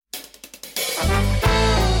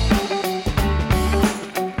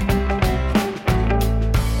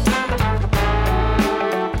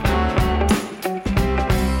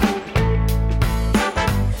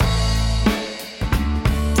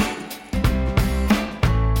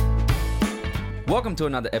Welcome to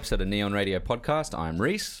another episode of Neon Radio Podcast. I'm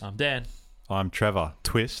Reese. I'm Dan. I'm Trevor.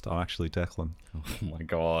 Twist. I'm actually Declan. Oh my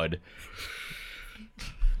god.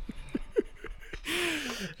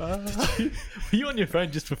 Were you on your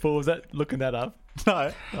phone just before? Was that looking that up?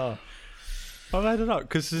 No. Oh. I made it up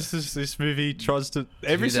because this movie tries to...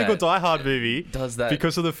 Every Do single that. Die Hard movie Does that.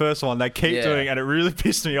 because of the first one, they keep Yeah. doing, and it really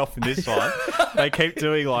pissed me off in this one, they keep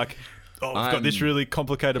doing like, oh, we've got this really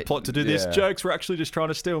complicated plot to do this. Yeah. Jokes, we're actually just trying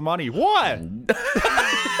to steal money. Why?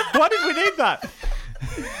 Why did we need that?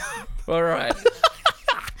 All right.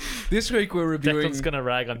 This week we're reviewing... Declan's going to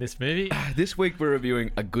rag on this movie. This week we're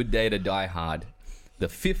reviewing A Good Day to Die Hard, the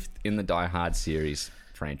fifth in the Die Hard series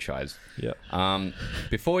franchise. Yeah.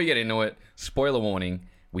 Before we get into it, spoiler warning,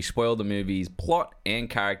 we spoil the movie's plot and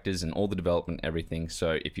characters and all the development and everything.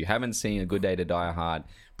 So if you haven't seen A Good Day to Die Hard,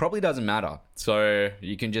 probably doesn't matter. So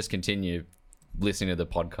you can just continue listening to the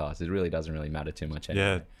podcast. It really doesn't really matter too much anyway.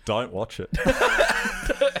 Yeah, don't watch it.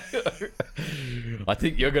 I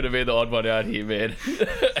think you're going to be the odd one out here, man.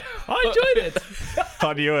 I enjoyed it.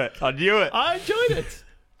 I knew it. I knew it. I enjoyed it.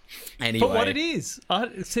 Anyway. For what it is.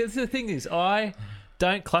 See, the thing is, I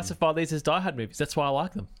don't classify these as Die Hard movies. That's why I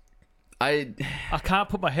like them. I can't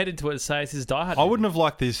put my head into it and say this is Die Hard. I wouldn't have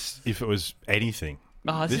liked this if it was anything.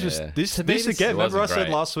 Oh, This was Yeah. this To me, this this again. Remember I wasn't said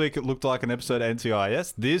great. last week it looked like an episode of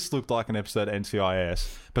NCIS. This looked like an episode of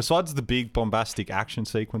NCIS. Besides the big bombastic action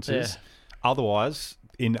sequences, otherwise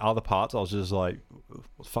in other parts I was just like, what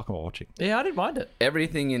the fuck am I watching? Yeah, I didn't mind it.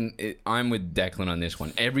 Everything in it, I'm with Declan on this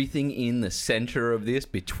one. Everything in the center of this,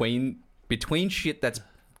 between shit that's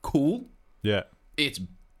cool, Yeah, it's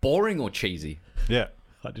boring or cheesy. yeah.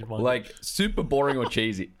 I didn't mind it. Like super boring or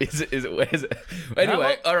cheesy. Is it?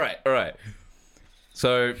 Anyway, all right.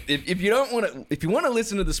 So if you don't want to, if you want to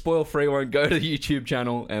listen to the spoil free one, go to the YouTube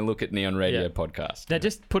channel and look at Neon Radio Yeah. Podcast. Now,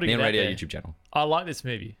 just putting Neon it out Radio there, YouTube channel. I like this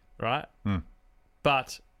movie, right?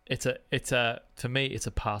 But it's a for me, it's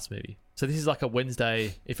a pass movie. So this is like a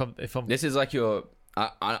Wednesday. If I'm, This is like your.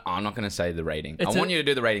 I'm not going to say the rating. I It's want a- you to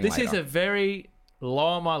do the rating this later. is a very low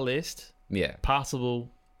on my list, Yeah. passable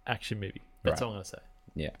action movie. That's Right. all I'm gonna say.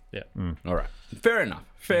 Yeah. Yeah. All right. Fair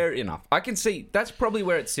enough. I can see that's probably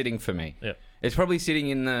where it's sitting for me. Yeah. It's probably sitting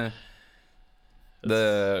in the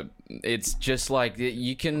it's just like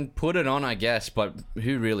you can put it on, I guess, but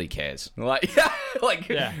who really cares? Like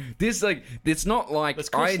Yeah. this, like, it's not like It's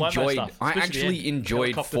cool I slow-mo enjoyed. stuff, I especially actually the end.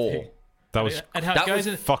 enjoyed Helicopter 4. thing. That was And how that it goes was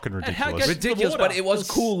in, fucking and how it ridiculous. goes into the ridiculous, water. but it was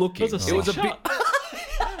cool looking. It was a It was a shot.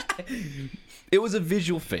 It was a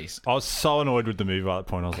visual feast. I was so annoyed with the movie at that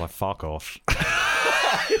point. I was like, fuck off.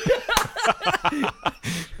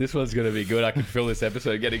 This one's gonna be good. I can feel this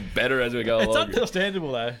episode getting better as we go It's along.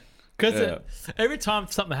 understandable though, because Yeah. every time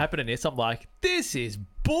something happened in this, I'm like, this is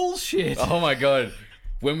bullshit. Oh my god.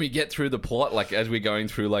 When we get through the plot, like as we're going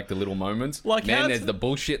through like the little moments, Like, man, how's- there's the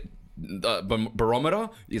bullshit barometer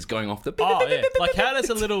is going off the. Oh yeah, like how does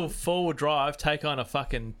a little forward drive take on a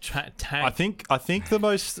fucking tank? I think the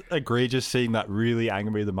most egregious scene that really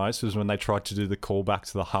angered me the most was when they tried to do the callback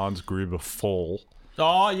to the Hans Gruber fall.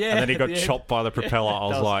 Oh yeah, And then he got yeah. chopped by the propeller. I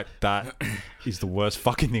was that was- like, that is the worst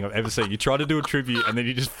fucking thing I've ever seen. You tried to do a tribute and then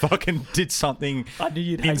you just fucking did something I knew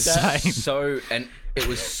you'd hate insane. that. So, and it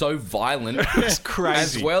was so violent. It's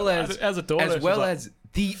crazy. As well as As a daughter, as she's well like- as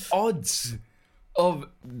the odds of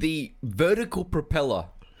the vertical propeller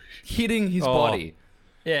hitting his body.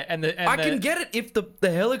 Yeah, and I can get it if the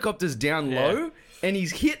helicopter's down low and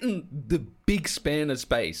he's hitting the big span of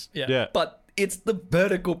space. Yeah. Yeah. But it's the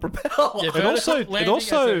vertical propeller. Yeah, also- it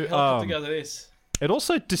also, goes like this. It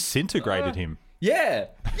also disintegrated him, Yeah.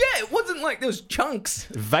 It wasn't like there was chunks.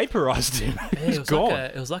 vaporized him. Yeah, He's gone.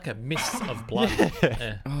 it was like a mist of blood.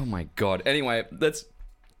 Yeah. Oh my god. Anyway,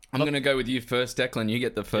 I'm gonna go with you first, Declan. You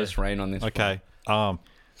get the first reign on this. Okay.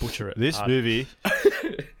 Butcher it. This hard. movie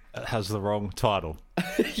has the wrong title.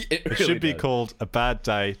 It It should be called A Bad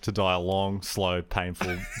Day to Die a Long, Slow,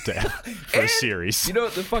 Painful Death for a series. You know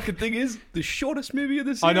what the fucking thing is? The shortest movie of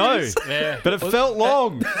the series. I know, Yeah. but it felt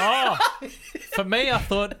long. Oh, for me, I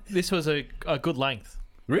thought this was a good length.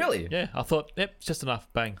 Really? Yeah, I thought, yep, it's just enough.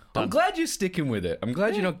 Bang. I'm Done. glad you're sticking with it. I'm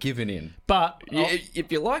glad you're not giving in. But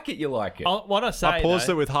If you like it, you like it. what I say, I paused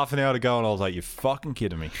though, it with half an hour to go, and I was like, "You're fucking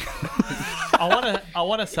kidding me." I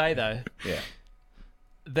want to say though, Yeah.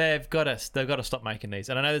 they've got to stop making these.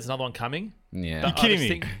 And I know there's another one coming. Yeah. but I kidding just me?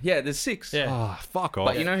 think- Yeah, there's 6. yeah. Ah, fuck off.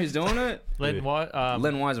 But you know who's doing it? Len Wiseman,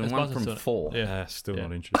 Len one Wiseman's from doing it. 4. Yeah. Still Yeah.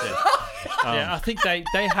 not interested. Yeah, I think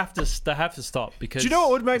they have to stop because. Do you know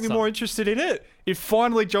what would make it's me not- more interested in it? If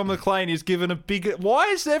finally John McClane is given a big... Why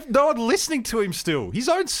is there no one listening to him still? His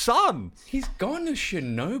own son. He's gone to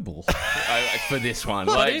Chernobyl for this one.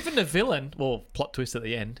 But Like, even the villain, well, plot twist at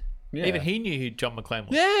the end, Yeah. Even he knew who John McClane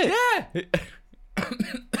was. Yeah.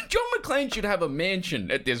 John McClane should have a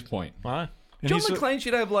mansion at this point. Right. John he's a- McClane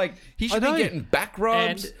should have he should know. be getting back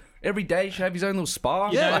rubs And- every day. He should have his own little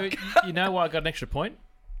spa. You know why I got an extra point?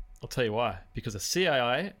 I'll tell you why. Because the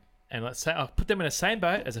CIA, and let's say I'll put them in the same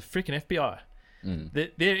boat as a freaking FBI.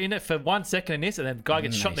 They're in it for 1 second in this, and then the guy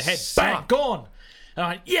gets shot in the head. Bang, suck. gone. And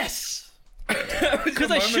I'm like, yes. Because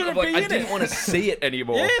they shouldn't be in I it. didn't want to see it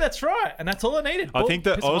anymore. Yeah, that's right. And that's all I needed. I think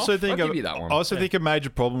that Piss 'em off. I'll give you that one. I also think a major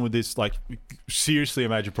problem with this, like seriously a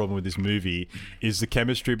major problem with this movie, is the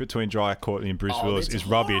chemistry between Jai Courtney and Bruce Willis it's is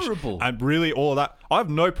rubbish. horrible. And really, all of that. I have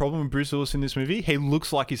no problem with Bruce Willis in this movie. He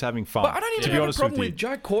looks like he's having fun. But I don't even to be have a honest problem with you. with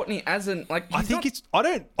Joe Courtney as an I think it's. it's. I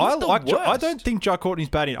don't. he's I the like. I worst. don't think Jai Courtney's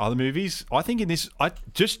bad in other movies. I think in this. I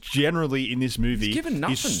just generally in this movie, given he's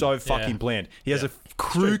nothing. so fucking Yeah. bland. He has a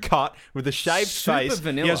crew cut with a shaved Super face.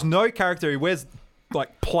 vanilla. He has no character. He wears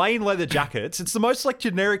like plain leather jackets. It's the most like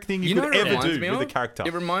generic thing you know could what it ever reminds do me with a of? character.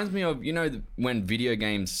 It reminds me of when video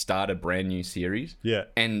games start a brand new series. Yeah.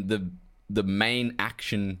 And the main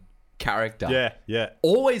action character. Yeah, yeah,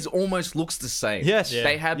 Always almost looks the same. Yes. Yeah.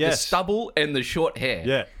 They have the Yes. stubble and the short hair.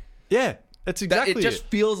 yeah, yeah. That's exactly It just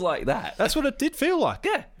feels like that. That's what it did feel like.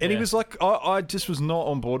 Yeah. And he Yeah. was like, I just was not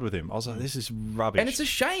on board with him. I was like, this is rubbish. And it's a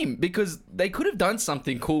shame because they could have done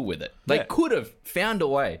something cool with it. They Yeah. could have found a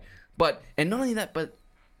way. And not only that, but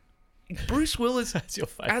Bruce Willis That's your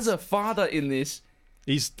face. as a father in this,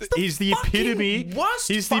 he's the fucking epitome. worst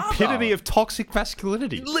He's the father. epitome of toxic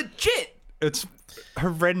masculinity. legit It's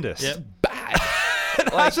horrendous. Yep. bad.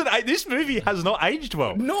 This movie has not aged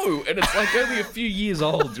well. No, and it's like only a few years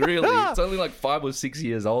old, really. It's only like 5 or 6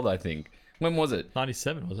 years old, I think. When was it?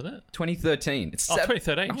 97, wasn't it? 2013. It's Oh,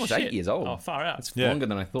 2013. I was Shit. 8 years old. Oh, far out. It's Yeah. longer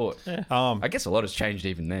than I thought. Yeah. I guess a lot has changed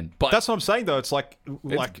even then. But That's what I'm saying though. It's like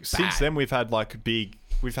since bad. then we've had like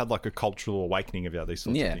a cultural awakening about these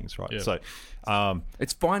sorts Yeah. of things, right? Yeah. So,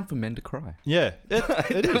 it's fine for men to cry. yeah,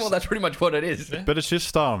 it is. Well, that's pretty much what it is. But it's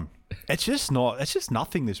just it's just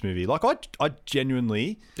nothing. This movie, like I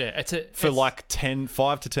genuinely Yeah, for it's, like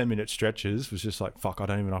 5 to 10 minute stretches was just like, fuck, I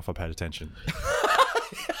don't even know if I paid attention.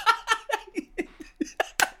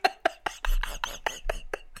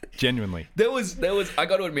 Genuinely. There was I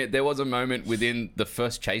got to admit there was a moment within the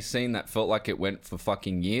first chase scene that felt like it went for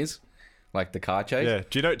fucking years. Like the car chase. Yeah.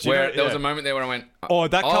 Do you know There was yeah. a moment there where I went, Oh,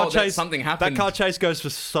 that car chase! something happened. That car chase goes for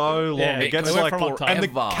so long. Yeah, it it gets went like, for a long time. and the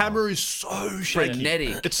Forever. camera is so shaky.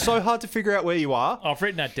 Frenetic. It's so hard to figure out where you are. I've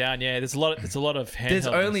written that down. Yeah, there's a lot of handhelds. There's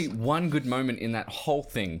only one good moment in that whole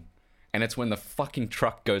thing, and it's when the fucking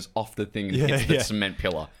truck goes off the thing and Yeah, hits the yeah. cement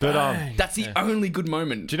pillar. But That's the only good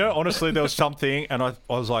moment. do you know? Honestly, there was something, and I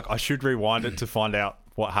was like, I should rewind it to find out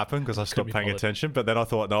what happened because I stopped be paying bothered. attention. But then I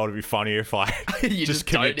thought, no, it'd be funnier if I You just just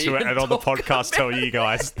commit don't to it even and on the talk podcast tell you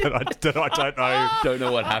guys that I don't know. Don't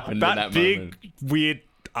know what happened in That that big moment. weird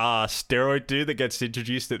steroid dude that gets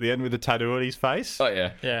introduced at the end with a tattoo on his face. Oh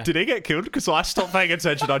yeah. Yeah. Did he get killed? Because I stopped paying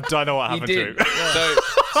attention. I don't know what He happened did. to him.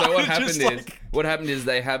 So what Just happened is like- what happened is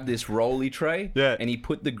they have this rolly tray, Yeah. and he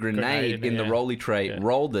put the grenade Grenade in in the it, yeah. rolly tray, Yeah.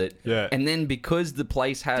 rolled it, Yeah. and then because the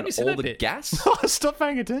place had Didn't you see all that the bit? gas, I stopped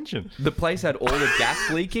paying attention. the place had all the gas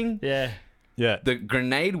leaking. Yeah. Yeah. The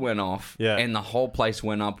grenade went off, Yeah. and the whole place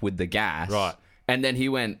went up with the gas. Right. And then he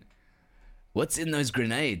went, "What's in those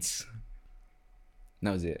grenades?" And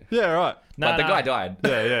that was it. Yeah, right. But the guy died.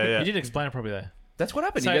 Yeah, yeah, yeah. You didn't explain it probably there. That's what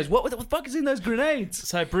happened. So- He goes, "What the fuck is in those grenades?"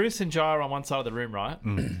 So Bruce and Jai are on one side of the room, right?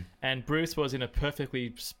 And Bruce was in a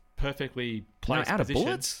perfectly placed out of position.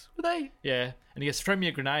 bullets? Were they? Yeah, and he goes, "Throw me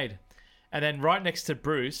a grenade," and then right next to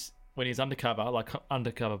Bruce, when he's undercover, like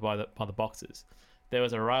undercover by the boxes, there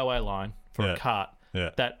was a railway line for Yeah. a cart Yeah.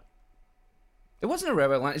 that. It wasn't a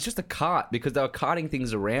railway line. It's just a cart because they were carting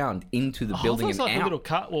things around into the Oh, building I thought it was and like out. a little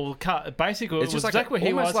cart. Well, cart. Basically, It's it was just like exactly where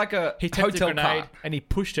he almost was. like a he tapped hotel a grenade cart. and he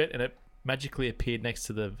pushed it, and it magically appeared next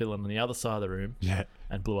to the villain on the other side of the room Yeah.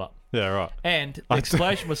 and blew up. Yeah, right. And the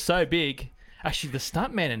explosion was so big. Actually, the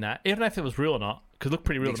stuntman in that, I don't know if it was real or not, because it looked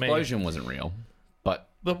pretty The real to me. explosion wasn't real, but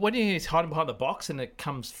But when he's hiding behind the box and it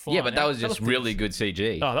comes flying yeah, but that out, was just looked really good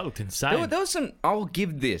CG. Oh, that looked insane. There was some. I'll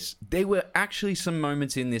give this. There were actually some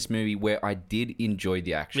moments in this movie where I did enjoy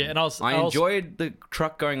the action. Yeah, and I enjoyed the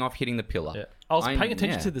truck going off, hitting the pillar. Yeah. I was paying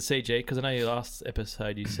attention yeah. to the CG because I know your last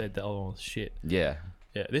episode you said that was shit. Yeah,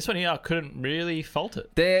 Yeah, this one here I couldn't really fault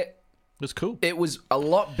it. there. It was cool. It was a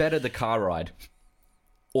lot better the car ride,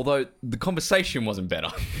 although the conversation wasn't better.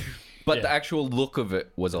 But Yeah. the actual look of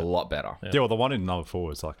it was a lot better. Yeah, well, the one in number 4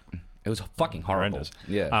 was like It was fucking horrible. horrendous.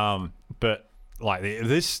 Yeah. But like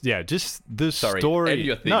this, yeah, just the Sorry, story. end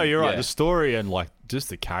your thing. No, you're right. Yeah. The story and like just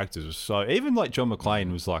the characters was so. Even like John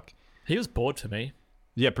McClane was like, He was bored to me.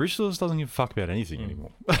 Yeah, Bruce Willis doesn't give a fuck about anything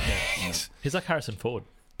anymore. He's like Harrison Ford.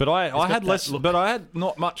 But I got had that less. look. But I had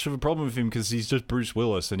not much of a problem with him because he's just Bruce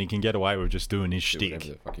Willis and he can get away with just doing his Do whatever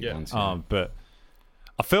shtick. the fuck he Yeah. wants. But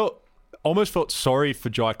I almost felt sorry for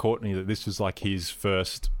Jai Courtney that this was like his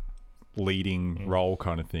first leading role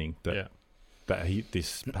kind of thing. Yeah. That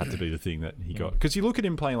this had to be the thing that he got, because you look at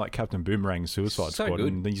him playing like Captain Boomerang, Suicide So Squad,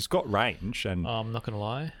 good. and he's got range. And I'm not gonna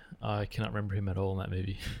lie, I cannot remember him at all in that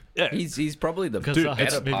movie. yeah, He's probably the Because Dude, that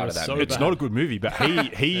better movie part was of that so movie. it's bad. not a good movie, but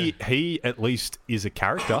he at least is a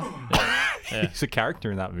character. Yeah. He's a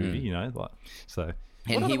character in that movie, you know. Like so,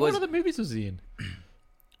 And he what was. other movies was he in?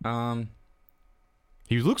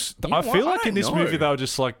 he looks. You know I feel what? I like in don't this know. movie they were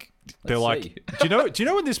just like. They're Let's like, see. do you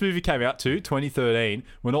know when this movie came out too? 2013.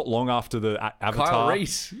 We're not long after the Avatar. Kyle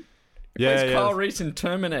Reese. Yeah, Plays yeah. Kyle Reese in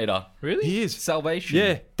Terminator. Really? He is. Salvation.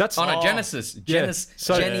 Yeah, that's. Oh no, Oh. Genesis. Yeah. Genesis.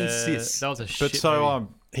 So- Genesis. That was a shit But so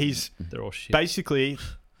movie. he's They're all shit. basically.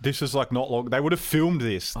 This was like not long. They would have filmed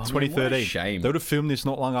this man, what a 2013. shame. They would have filmed this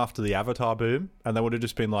not long after the Avatar boom, and they would have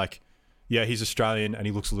just been like, "Yeah, he's Australian, and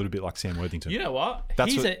he looks a little bit like Sam Worthington." You know what?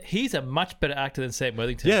 That's He's a much better actor than Sam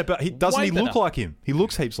Worthington. Yeah, but he doesn't. Way He look better. like him. He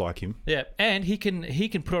looks heaps like him. Yeah, and he can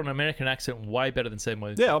put on an American accent way better than Sam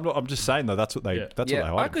Worthington. Yeah, I'm just saying though. That's what they. Yeah. That's what they Yeah,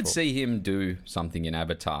 hired I him could for. see him do something in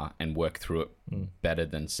Avatar and work through it better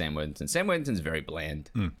than Sam Worthington. Sam Worthington's very bland,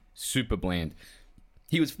 super bland.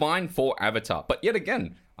 He was fine for Avatar, but yet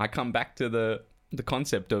again, I come back to the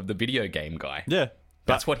concept of the video game guy. Yeah,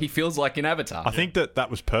 That's what he feels like in Avatar. I think that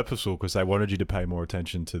was purposeful because they wanted you to pay more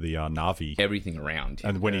attention to the Navi, everything around him.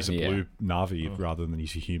 and when he's a Yeah. blue Navi rather than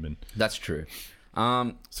he's a human. That's true.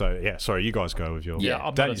 So yeah, sorry, you guys go with your. Yeah,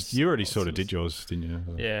 I'm Dan, not a- you already sort of did yours, didn't you?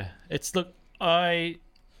 Yeah, it's look.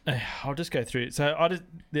 I'll just go through it. So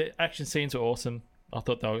the action scenes were awesome. I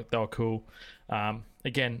thought they were cool.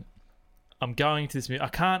 Again, I'm going to this movie. I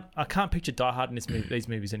can't picture Die Hard in these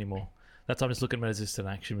movies anymore. That's why I'm just looking at it as just an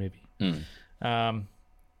action movie.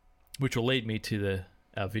 Which will lead me to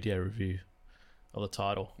our video review of the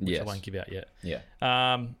title, which Yes. I won't give out yet. Yeah.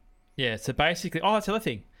 Yeah. So basically, that's the other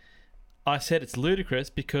thing. I said it's ludicrous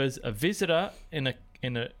because a visitor in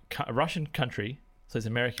a Russian country, so it's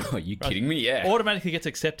American. Are you kidding me? Yeah. Automatically gets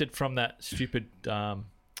accepted from that stupid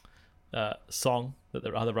song that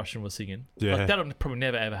the other Russian was singing. Yeah. Like, that'll probably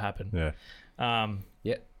never ever happen. Yeah.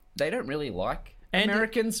 Yeah. They don't really like And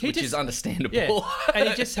Americans, he which just- is understandable. Yeah, and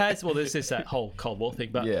he just has. Well, there's that whole Cold War thing,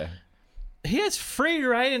 but Yeah. he has free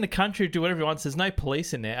reign in the country to do whatever he wants. There's no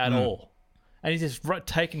police in there at all, and he's just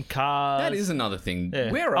taking cars. That is another thing.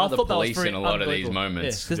 Yeah. Where I are the thought that was police very in a lot of these unbelievable.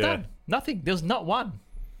 moments? Yeah. There's Yeah. nothing. There's not one.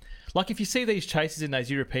 Like if you see these chases in those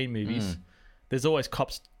European movies, there's always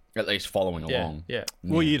cops. At least following Yeah, along. yeah.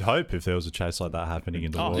 Well, you'd hope if there was a chase like that happening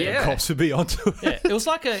in the world, yeah. the cops would be onto it. Yeah,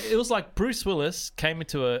 it was like Bruce Willis came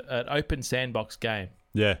into an open sandbox game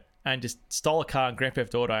Yeah. and just stole a car in Grand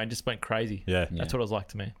Theft Auto and just went crazy. Yeah. That's what it was like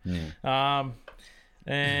to me. Yeah.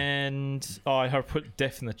 And I have put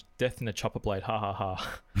death in the chopper blade. Ha ha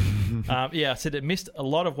ha. Yeah, I said it missed a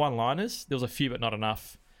lot of one-liners. There was a few, but not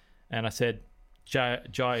enough. And I said Jai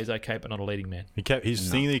is okay, but not a leading man.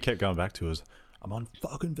 His thing that he kept going back to was, "I'm on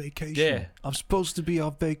fucking vacation. Yeah. I'm supposed to be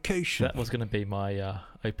on vacation." That was going to be my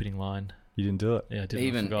opening line. You didn't do it. Yeah, I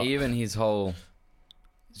didn't. I forgot. Even his whole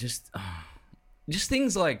just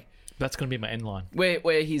things like That's going to be my end line. where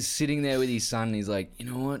he's sitting there with his son and he's like, you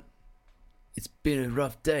know what? It's been a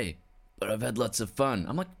rough day, but I've had lots of fun.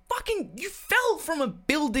 I'm like, fucking, you fell from a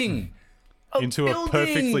building. Into a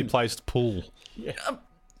perfectly placed pool.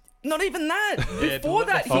 Not even that. Yeah, Before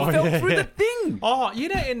that, he Oh, fell yeah, through yeah. the thing. Oh, you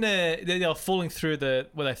know, they're falling through where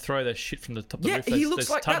they throw the shit from the top of the Yeah, roof. he those- looks those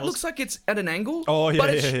like that. tunnels. Looks like it's at an angle. Oh, yeah,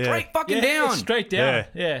 but it's yeah, yeah. straight fucking yeah, down. straight down.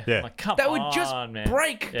 Yeah, Yeah, yeah. Like, come That on, would just man.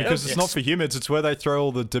 break. Yeah. Because it's not for humans, it's where they throw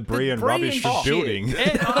all the debris and Debris rubbish and from shit. building.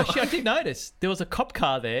 And actually, I did notice there was a cop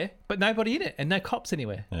car there, but nobody in it, and no cops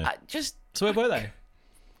anywhere. Just So where were they?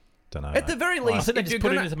 Don't know. at the very I least, think they if just you're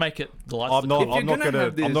put it gonna, in to make it the lights. I'm not. If you're I'm not gonna gonna.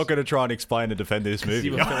 have this- I'm not gonna try and explain and defend this movie.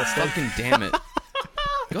 You were fell asleep. fucking damn it.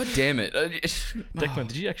 God damn it. Declan,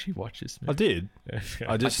 did you actually watch this I movie? did.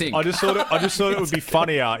 I just think- thought it would be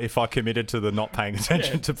funnier if I committed to the not paying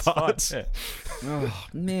attention to parts. Yeah. Oh,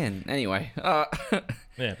 man. Anyway,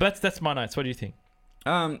 Yeah, but that's my notes. What do you think?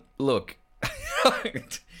 look,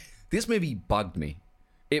 this movie bugged me.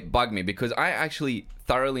 It bugged me because I actually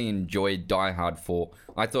thoroughly enjoyed Die Hard 4.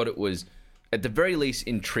 I thought it was, at the very least,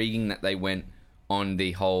 intriguing that they went on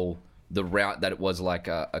the route that it was like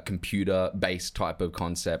a computer-based type of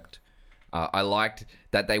concept. I liked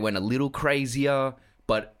that they went a little crazier,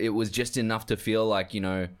 but it was just enough to feel like, you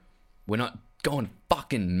know, we're not going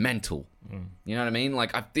fucking mental. You know what I mean?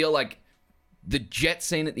 Like, I feel like The jet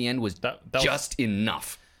scene at the end was That was- just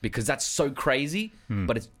enough because that's so crazy,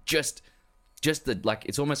 but it's just the like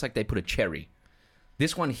it's almost like they put a cherry.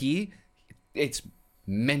 This one here, it's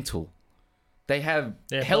mental. They have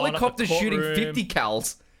They're helicopters blowing up the shooting courtroom. 50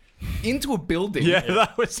 cals into a building. Yeah,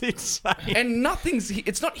 that was insane. And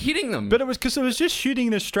it's not hitting them. But it was because it was just shooting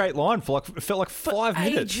in a straight line for like it felt like 5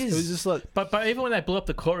 minutes. ages. It was just like But even when they blew up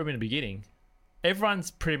the courtroom in the beginning,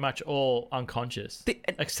 everyone's pretty much all unconscious,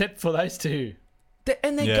 except for those two. They're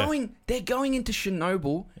Yeah. going into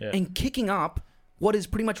Chernobyl Yeah. and kicking up what is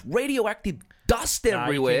pretty much radioactive dust Nah,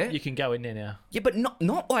 everywhere. you can go in there now. Yeah, but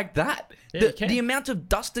not like that. Yeah, you can. The amount of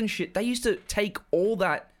dust and shit, they used to take all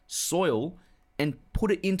that soil and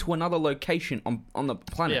put it into another location on the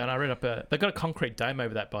planet. Yeah, and I read up they got a concrete dome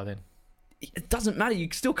over that by then. It doesn't matter. You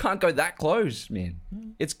still can't go that close, man.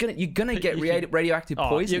 You're gonna get you can- radioactive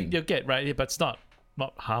poisoning. You'll get right, but it's not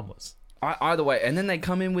harmless. Either way, and then they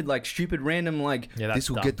come in with like stupid random like Yeah, that's this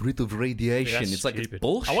will dumb. get rid of radiation. Yeah, that's it's like it's stupid.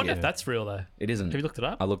 bullshit. I wonder if that's real though. It isn't. Have you looked it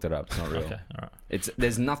up? I looked it up. It's not real. Okay, all right.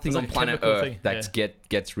 There's nothing It's on like a planet chemical Earth thing, that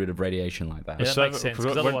gets rid of radiation like that. Yeah, that makes sense, 'cause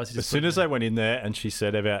otherwise you as just soon put as they went in there and she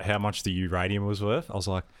said about how much the uranium was worth, I was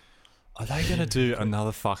like, are they going to do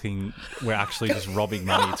another fucking we're actually just robbing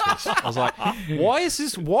money twist? I was like, why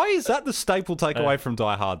is that the staple takeaway from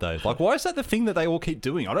Die Hard, Dave? Like, why is that the thing that they all keep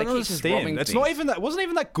doing? I don't They keep just understand. robbing It's not things. even that. It wasn't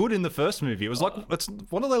even that good in the first movie. It was like it's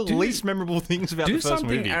one of the least memorable things about Do the first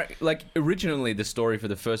something movie. like originally the story for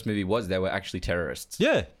the first movie was they were actually terrorists.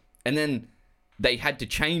 Yeah, And then they had to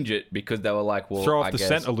change it because they were like, well, throw off I the guess,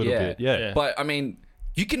 scent a little bit. Yeah. But I mean,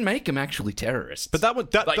 you can make them actually terrorists. But that was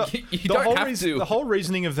that. Like, the, you the don't whole have reason, to. The whole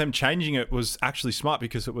reasoning of them changing it was actually smart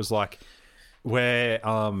because it was like, we're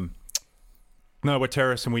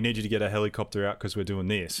terrorists and we need you to get a helicopter out because we're doing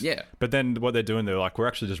this. Yeah. But then what they're doing, they're like, we're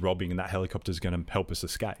actually just robbing, and that helicopter is going to help us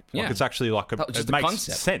escape. Yeah. Like it's actually like That was just it the makes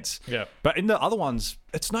concept. sense. Yeah. But in the other ones,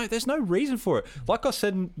 there's no reason for it. Like I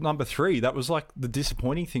said in number 3, that was like the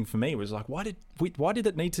disappointing thing for me was like, why did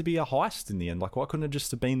it need to be a heist in the end? Like, why couldn't it just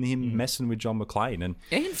have been him messing with John McClane? And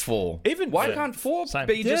 4. Even- Why Yeah. can't 4 Same.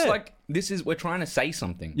 be just Yeah. like we're trying to say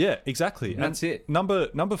something? yeah, exactly. And that's it. Number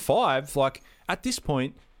 5, like at this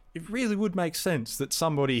point, it really would make sense that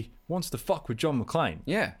somebody wants to fuck with John McClane.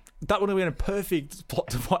 Yeah. That would have been a perfect plot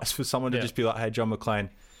device for someone to Yeah. just be like, "Hey, John McClane,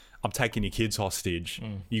 I'm taking your kids hostage.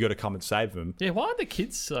 You got to come and save them." Yeah, why are the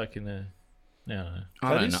kids like in the? I don't know. I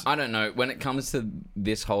That don't is- know. I don't know. When it comes to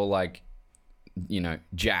this whole like,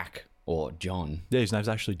 Jack or John, Yeah, his name's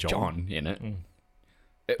actually John. in it.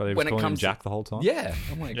 But he was When it calling him comes Jack the whole time. Yeah,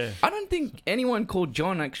 I'm like, Yeah. I don't think anyone called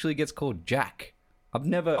John actually gets called Jack. I've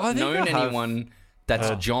never I think known I have anyone that's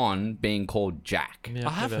heard- John being called Jack. Yeah,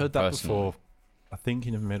 I have maybe. heard that Personally. before. I think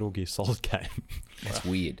in a Metal Gear Solid game. That's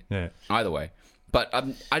weird. Yeah. Either way, but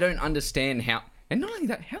I don't understand how. And not only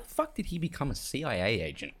that, how the fuck did he become a CIA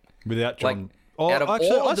agent? Without John. Like, out of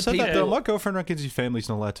actually, all I of the said that people- though. My girlfriend reckons your family's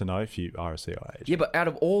not allowed to know if you are a CIA agent. Yeah, but out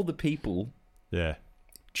of all the people, Yeah.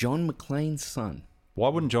 John McClane's son. Why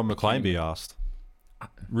wouldn't John McClane be asked?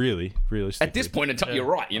 Really, realistically. At this point in time, you're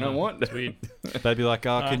right. You know what? It's weird. they'd be like,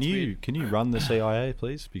 "Can it's you run the CIA,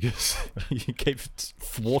 please? Because you keep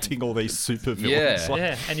thwarting all these super villains." Yeah.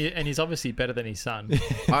 Like, Yeah, and he's obviously better than his son.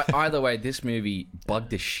 Either way, this movie bugged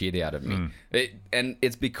the shit out of me. And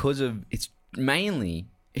it's because of it's mainly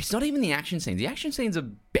it's not even the action scenes. The action scenes are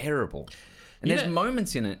bearable, and You there's know-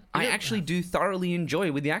 moments in it I know- actually do thoroughly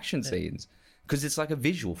enjoy with the action scenes because it's like a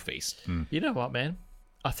visual feast. You know what, man?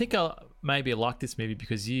 I think I maybe like this movie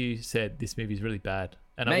because you said this movie's really bad,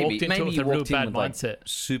 and I walked into it with you a real walked in bad with, like, mindset.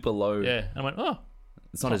 super low. Yeah, and I went, oh,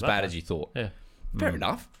 It's not not as that bad bad. as you thought. yeah. Fair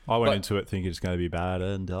enough. I went But- into it thinking it's going to be bad,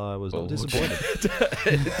 and I was not Well, disappointed.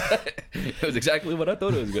 It was exactly what I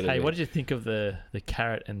thought it was going to Hey, be. what did you think of the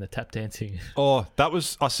carrot and the tap dancing? Oh, that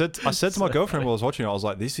was I said to my So girlfriend while I was watching it, I was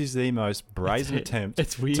like, "This is the most brazen attempt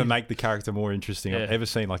it's weird. to make the character more interesting I've Yeah. ever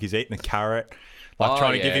seen." Like he's eating a carrot, like Oh,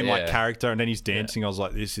 trying to yeah, give him like yeah. character, and then he's dancing. I was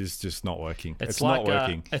like, "This is just not working. It's like, not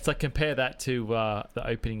working." it's like compare that to the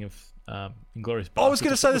opening of Inglourious I was Basterds going to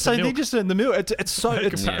with say the same thing milk. just in the middle. It's so No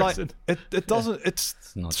it's like comparison. it doesn't it's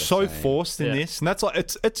not the so same. forced in Yeah. this, and that's like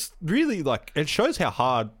it's really like it shows how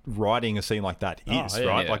hard writing a scene like that is, yeah,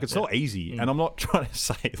 right? yeah, Like it's not easy, Mm. and I'm not trying to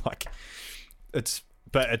say like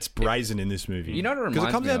but it's brazen in this movie. You know what it because it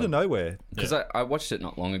reminds comes me out of? of nowhere. Because I watched it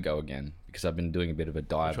not long ago again because I've been doing a bit of a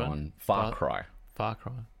dive Which one? on Far Far- Cry. Far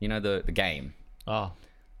Cry. You know, the game. Oh,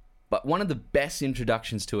 But one of the best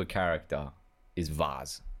introductions to a character is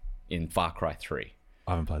Vaz in Far Cry 3.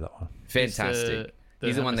 I haven't played that one. Fantastic.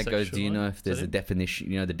 He's the one that goes, do you know if there's Is a it? definition,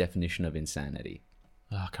 the definition of insanity?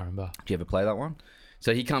 Oh, I can't remember. Do you ever play that one?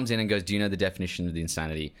 So he comes in and goes, do you know the definition of the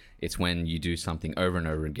insanity? It's when you do something over and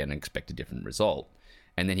over again and expect a different result.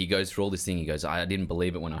 And then he goes through all this thing. He goes, I didn't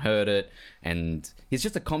believe it when I heard it. And it's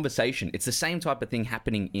just a conversation. It's the same type of thing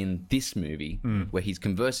happening in this movie where he's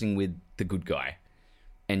conversing with the good guy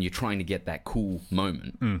and you're trying to get that cool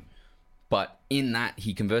moment. But in that,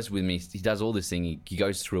 he converses with me. He does all this thing. He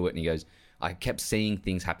goes through it and he goes, I kept seeing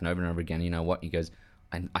things happen over and over again. You know what? He goes,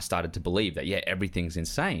 and I started to believe that, yeah, everything's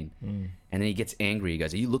insane. And then he gets angry. He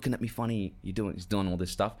goes, are you looking at me funny? He's doing all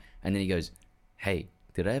this stuff. And then he goes, hey,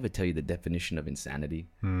 did I ever tell you the definition of insanity?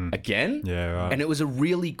 Again? Yeah, right. And it was a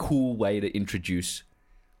really cool way to introduce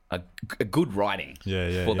a good writing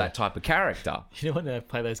for that type of character. You know when they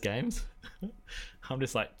play those games? I'm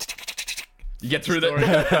just like, You get through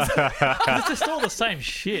that. it's just all the same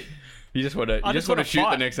shit. You just want to shoot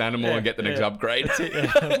the next animal and get the next upgrade. That's it,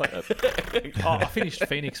 yeah. I finished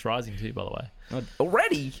Phoenix Rising too, by the way.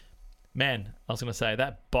 Already? Man, I was going to say,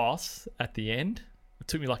 that boss at the end, it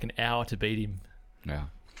took me like an hour to beat him. Yeah.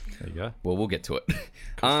 There you go. Well, we'll get to it.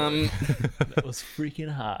 That was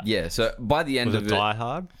freaking hard. Yeah, so by the end Was of it Die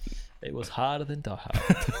Hard? It was harder than Die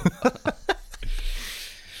Hard.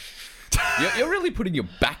 You're really putting your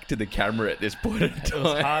back to the camera at this point in It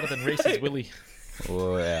was time. harder than Reese's Willy.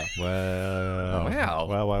 Oh, yeah. Wow.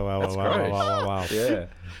 Wow. Wow. That's gross. Yeah.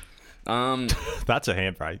 That's a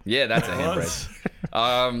handbrake. Yeah, that's a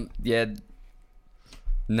handbrake. Yeah.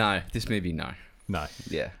 No, this movie, no. No.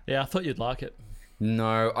 Yeah. Yeah, I thought you'd like it.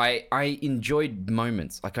 No, I enjoyed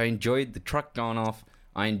moments. Like, I enjoyed the truck going off.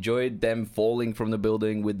 I enjoyed them falling from the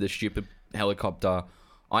building with the stupid helicopter.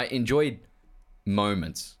 I enjoyed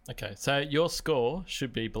moments. Okay, so your score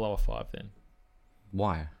should be below a 5 then,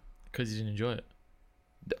 Why? because you didn't enjoy it.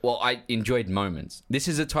 Well, I enjoyed moments. This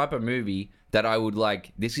is a type of movie that I would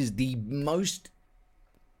like. This is the most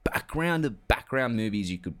background of background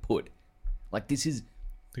movies you could put. Like, this is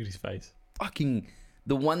Look at his face. fucking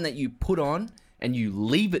the one that you put on and you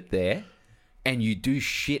leave it there and you do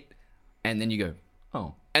shit and then you go,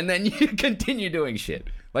 oh. And then you continue doing shit.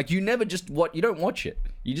 Like, you never just you don't watch it.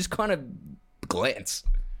 You just kind of glance.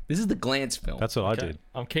 This is the glance film. That's what I Okay. did.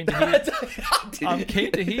 I'm keen to hear. I'm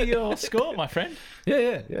keen to hear your score, my friend.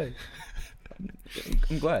 Yeah.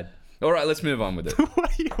 I'm glad. All right, let's move on with it. Why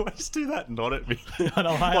do you always do that? Not at me. I know,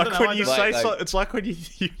 I don't Like know, when you I say Like- something, it's like when you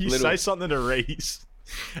Little- say something to Reese,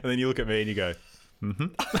 and then you look at me and you go,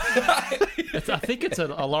 I think it's a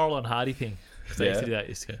Laurel and Hardy thing. They used to do that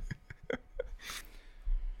years ago.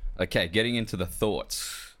 Okay, getting into the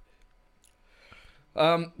thoughts.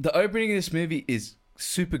 The opening of this movie is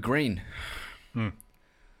super green.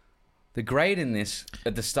 The grade in this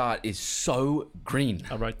at the start is so green.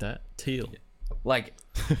 I wrote that. Teal. Like,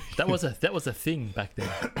 That was a thing back then.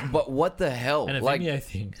 but what the hell? And a Like, Vimeo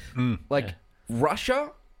thing. like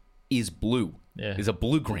Russia is blue. Yeah. Is a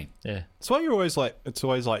blue-green. Yeah. It's why you're always like, it's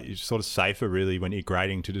always like you're sort of safer really when you're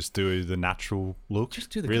grading to just do the natural look. Just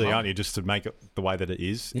do the really, colour. aren't you? Just to make it the way that it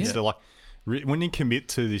is. Yeah. Instead of like, when you commit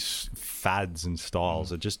to these fads and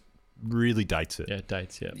styles, it just really dates it. Yeah,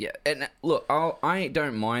 dates, yeah. Yeah, and look, I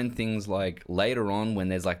don't mind things like later on when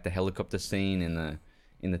there's like the helicopter scene in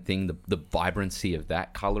the thing, the vibrancy of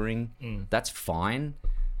that coloring, that's fine.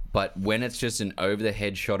 But when it's just an over the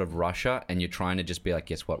head shot of Russia and you're trying to just be like,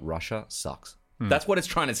 guess what, Russia sucks. That's what it's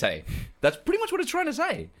trying to say. That's pretty much what it's trying to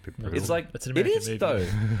say. It's like It's an it American is movie. though.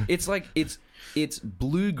 It's like it's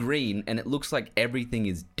blue green and it looks like everything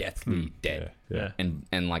is deathly dead. Yeah.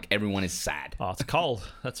 And like everyone is sad. Oh, it's cold.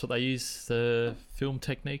 That's what they use the film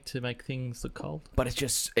technique to make things look cold. But it's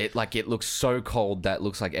just it looks so cold that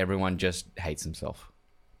looks like everyone just hates himself.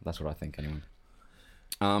 That's what I think anyway.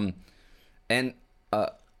 And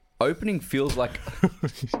opening feels like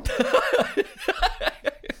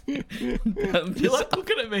You're like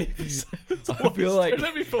looking at me. I feel like Done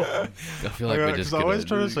that before. I feel like we're just Because I always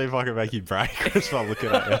try gonna, to see if I can make you break just by looking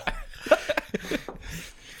at you.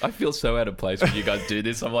 I feel so out of place when you guys do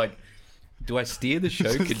this. I'm like, do I steer the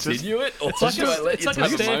show, continue it, or like do I let it's you like a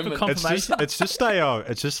take a stand for moment? confirmation. It's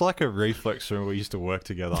just like a reflex when we used to work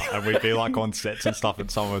together and we'd be like on sets and stuff and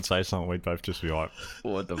someone would say something, we'd both just be like,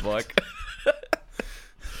 What the fuck?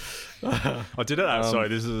 I did it at, sorry,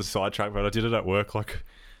 this is a sidetrack, but I did it at work like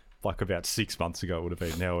about 6 months ago it would have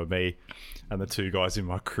been now with me and the two guys in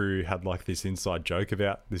my crew had like this inside joke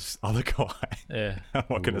about this other guy. Yeah. I'm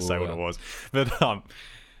not going to say what it was, but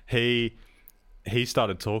he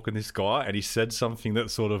started talking, this guy, and he said something that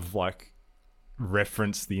sort of like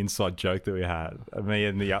referenced the inside joke that we had. And me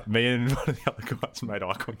and one of the other guys made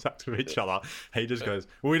eye contact with each other. He just goes,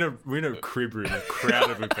 we're in a crib room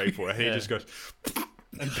crowded with people, and he just goes,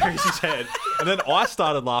 and buries his head. And then I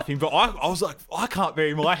started laughing, but I was like, I can't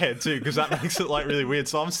bury my head too because that makes it like really weird.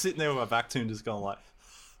 So I'm sitting there with my back to him, just going like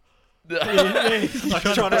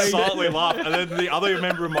trying to silently laugh. And then the other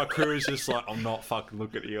member of my crew is just like, I'm not fucking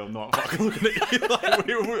looking at you. I'm not fucking looking at you. Like,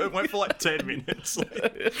 we went for like 10 minutes.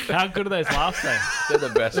 How good are those laughs, though? They're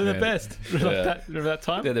the best. They're the man. best. Remember that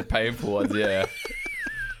time? They're the painful ones. Yeah.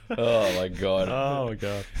 Oh my god. Oh my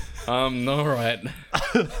god. All right.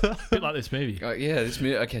 Bit like this movie. Yeah, this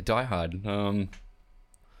movie. Okay, Die Hard.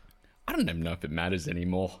 I don't even know if it matters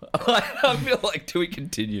anymore. I feel like, do we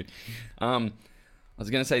continue? I was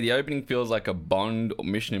going to say the opening feels like a Bond or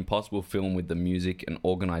Mission Impossible film with the music and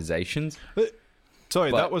organizations.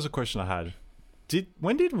 Sorry, But- that was a question I had.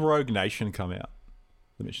 When did Rogue Nation come out?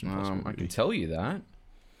 The Mission Impossible I can movie. tell you that.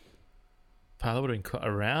 That would have been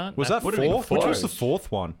around. Was that would have been fourth? Which was the close.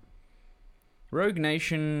 fourth one? Rogue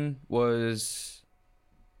Nation was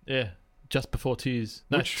Yeah, just before 2 years.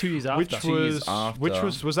 No, 2 years after. Which 2 years was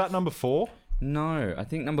after. was that number 4? no. I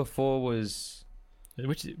think number 4 was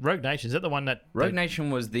Which Rogue Nation, is that the one that Rogue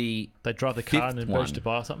Nation was the they drive the car fifth and then one. goes to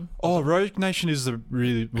buy or something? Oh, Rogue Nation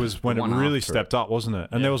was when it one really after stepped up, wasn't it?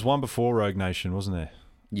 And there was one before Rogue Nation, wasn't there?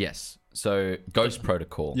 yes. So Ghost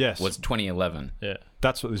Protocol Yes. was 2011. Yeah.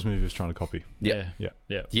 That's what this movie was trying to copy. Yeah. Yeah.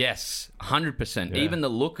 Yeah. Yes, 100%. Yeah. Even the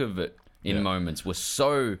look of it in Yeah. moments was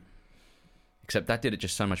so. Except that did it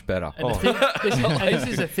just so much better. And, the thing, this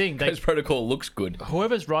is the thing. Ghost Protocol looks good.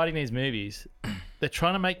 Whoever's writing these movies, they're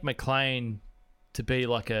trying to make McClane to be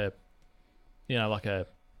like a,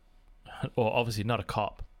 or obviously not a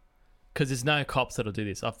cop, because there's no cops that'll do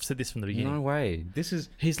this. I've said this from the beginning. No way. This is.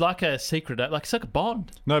 He's like a secret, like it's like a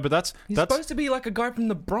Bond. No, but that's He's supposed to be like a guy from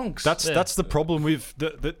the Bronx. that's the problem with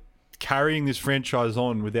the carrying this franchise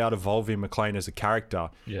on without evolving McClane as a character.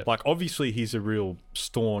 Yeah. Like, obviously, he's a real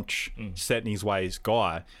staunch, set in his ways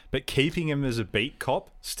guy, but keeping him as a beat cop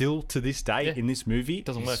still to this day Yeah. in this movie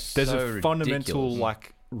Doesn't work. There's So a fundamental ridiculous.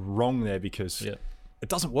 like wrong there because Yeah. it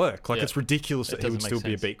doesn't work. Like, Yeah. it's ridiculous It that he would doesn't still make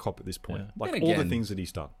be a sense. beat cop at this point. Yeah. Like, And all the again- things that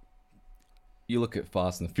he's done. You look at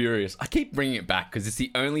Fast and the Furious. I keep bringing it back because it's the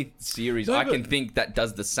only series No, I but- can think that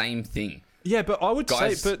does the same thing. Yeah, but I would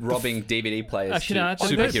Guys say, but robbing DVD players Actually, to no,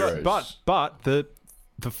 it's- superheroes. But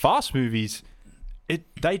the Fast movies,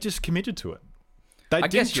 they just committed to it. They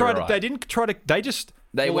guess didn't try you're to. right. They didn't try to. They just.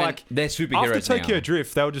 They were went, like they're superheroes after Tokyo now.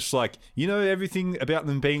 Drift. They were just like, everything about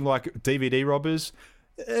them being like DVD robbers.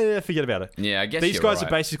 Forget about it. Yeah, I guess These you're guys right.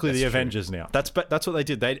 are basically That's the true. Avengers now. That's what they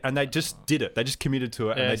did. They just did it. They just committed to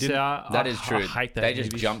it, and Yeah, they see, didn't. That is true. I hate that. They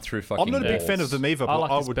just movies. jumped through fucking I'm not a big walls. fan of them either. I But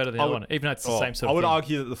like I this would, better than the other one, even though it's the same sort I of would thing.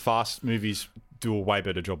 argue that the Fast movies do a way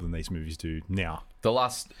better job than these movies do now. The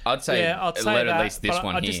last, I'd say, I'd say let that, at least this but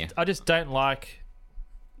one I here. I just don't like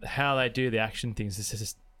how they do the action things. It's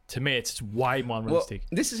just, to me, it's just way more Well, realistic.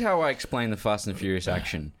 this is how I explain the Fast and Furious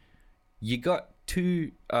action. You got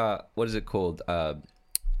two, what is it called?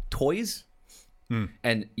 Toys.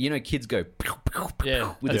 And kids go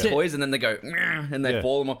Yeah, with that's the it. toys, and then they go and they Yeah.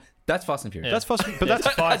 fall them off. That's Fast and Furious. Yeah. That's Fast, but that's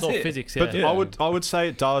Defies all it. physics. But Yeah. I would say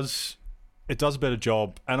it does a better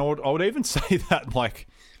job, and I would even say that like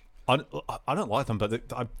I don't like them, but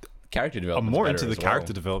Character I'm development. more into the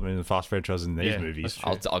character development in the Fast franchise than these Yeah, movies.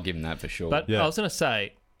 I'll give them that for sure. But Yeah. I was gonna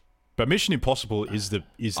say, But Mission Impossible is the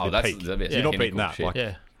that's peak. the best. You're not Pinnacle beating that. shit. Like,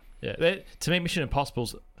 yeah. To me, Mission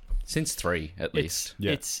Impossible's Since 3, at least.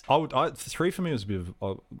 yeah. it's I 3 for me was a bit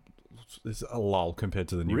of it's a lull compared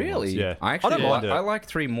to the new Really? ones. Yeah, I actually don't mind it. I like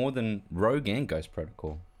 3 more than Rogue and Ghost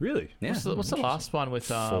Protocol. Really? Yeah. what's the last one with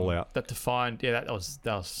Fallout. that defined? Yeah, that was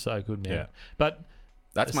so good, man. Yeah. But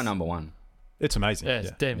That's my number 1. It's amazing. yeah,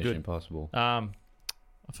 it's damn Mission good. Impossible. I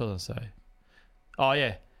feel to say, oh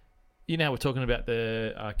yeah, you know how we're talking about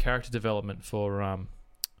the character development for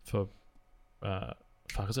fuck,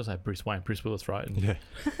 I was gonna say Bruce Willis, right? And Yeah.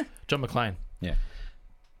 John McClane. Yeah.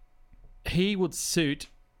 He would suit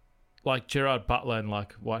like Gerard Butler and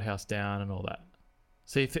like White House Down and all that.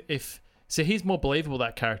 See if he's more believable,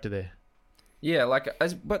 that character there. Yeah, but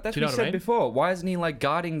that's Do you know what we what I said mean? before. Why isn't he like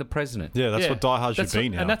guarding the president? Yeah, that's Yeah. what Die Hard should That's be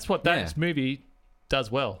what- now. and that's what that Yeah. movie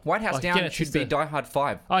does well. White House Like, Down again, it's should just be Die Hard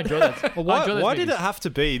 5. I enjoy that. Well, I enjoy those why did movies. it have to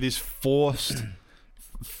be this forced?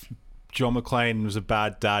 John McClane was a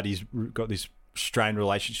bad dad. He's got this strained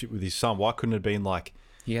relationship with his son. Why couldn't it have been like?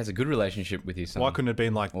 He has a good relationship with his son. Why couldn't it have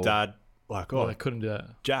been like Or- dad? Like, Well, oh, they couldn't do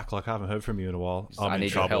that. Jack, like I haven't heard from you in a while. I I'm in need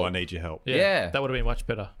your trouble. I help. need your help. Yeah. That would have been much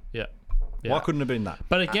better. Yeah. Why couldn't it have been that?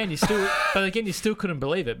 But again, you still couldn't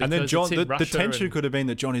believe it. And then because John, it's in the Russia tension and- could have been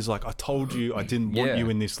that Johnny's like, I told you I didn't want Yeah. you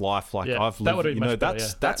in this life. Like Yeah, I've that lived. would have been much better,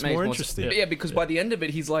 that's yeah. that's makes more more interesting. Yeah, because by the end of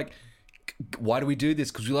it, he's like, why do we do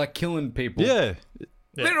this? Because we like killing people. Yeah.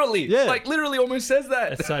 Yeah. Literally, Yeah. like literally, almost says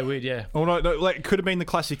that. It's so weird. Yeah. Oh no, like it could have been the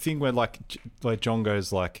classic thing where like John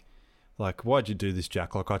goes like, why'd you do this,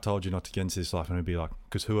 Jack? Like I told you not to get into this life, and it'd be like,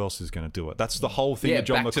 because who else is going to do it? That's the whole thing Yeah, with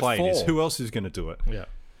John back to McClane is four. who else is going to do it. Yeah.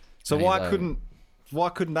 So And he's why like-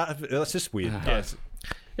 couldn't that? That's just weird. Yes.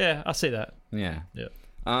 Yeah, I see that. Yeah. Yeah.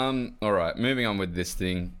 All right. Moving on with this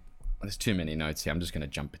thing. There's too many notes here. I'm just gonna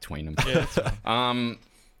jump between them. Yeah. That's fine.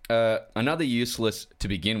 Another useless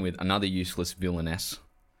villainess.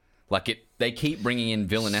 Like they keep bringing in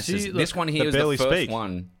villainesses. Look, this one here they is the barely first speak.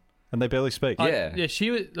 one. And they barely speak. Yeah. Yeah. She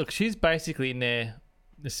was. Look, she's basically in there.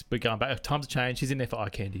 We're going back. Times have changed. She's in there for eye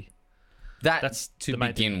candy. That's to the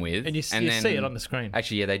main begin thing. with, And you see it on the screen.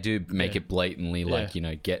 Actually, yeah, they do make it blatantly, like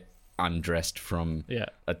Yeah. get undressed from Yeah.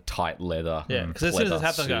 a tight leather. Yeah. Because as soon as leather it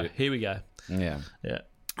happens, I go, suit. here we go. Yeah. Yeah.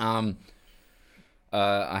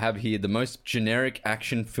 I have here the most generic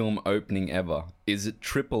action film opening ever. Is it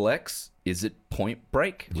Triple X? Is it Point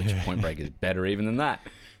Break? Which Point Break is better even than that.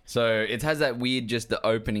 So it has that weird. Just the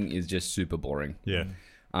opening is just super boring. Yeah.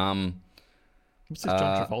 What's this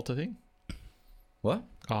John Travolta thing? What?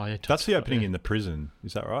 Oh yeah. That's the opening in the prison.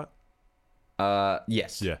 Is that right?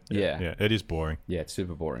 Yes. Yeah. Yeah. It is boring. Yeah, it's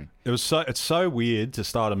super boring. It's so weird to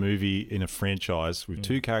start a movie in a franchise with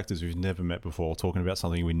two characters we've never met before talking about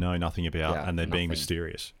something we know nothing about Yeah, and they're being nothing.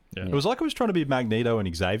 mysterious. Yeah. It was like it was trying to be Magneto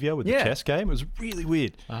and Xavier with the Yeah. chess game. It was really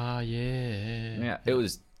weird. Ah yeah. Yeah, it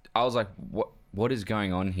was. I was like, what is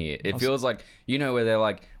going on here? It feels like, where they're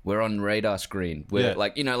like, we're on radar screen. We're Yeah.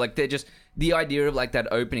 like, like they're just the idea of like that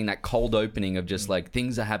opening, that cold opening of just like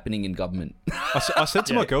things are happening in government. I said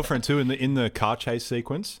to my girlfriend too in the car chase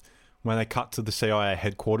sequence when they cut to the CIA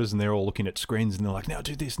headquarters and they're all looking at screens and they're like, now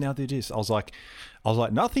do this, now do this. I was like,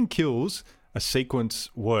 nothing kills a sequence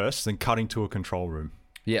worse than cutting to a control room.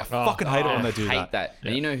 Yeah, Fucking hate it when they do hate that.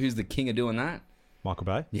 And you know who's the king of doing that? Michael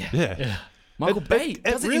Bay. Yeah. Michael Bay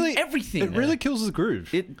does it in everything. It really kills the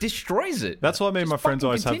groove. It destroys it. That's why me and my Just friends fucking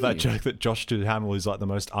always have that continue. joke that Josh Duhamel is like the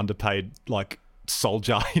most underpaid like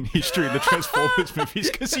soldier in history in the Transformers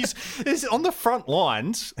movies because he's on the front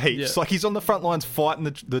lines heaps. Yeah. Like he's on the front lines fighting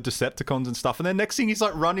the Decepticons and stuff, and then next thing he's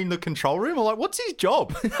like running the control room. I'm like, what's his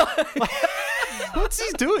job? Like, what's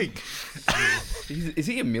he doing? Is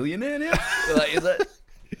he a millionaire now? Like, is that?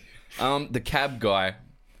 The cab guy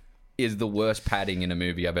is the worst padding in a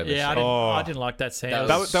movie I've ever Yeah, seen. I didn't like that scene. That It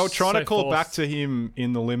They, was they were trying so to call forced. back to him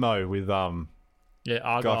in the limo with Yeah,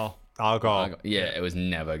 Argyle. Argyle. Yeah, it was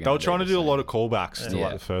never going They were trying to do a lot of callbacks to Yeah.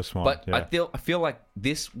 like the first one. But yeah. I feel like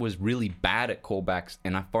this was really bad at callbacks,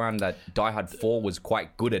 and I found that Die Hard 4 was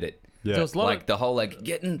quite good at it. yeah. There was a lot Like of, the whole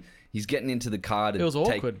he's getting into the car to It was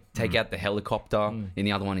take awkward. take out the helicopter. In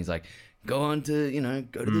the other one, he's like, go on to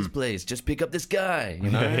go to this place, just pick up this guy.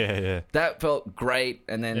 yeah. That felt great,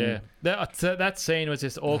 and then yeah. That scene was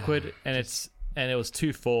just awkward, and it was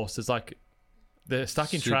too forced. It's like they're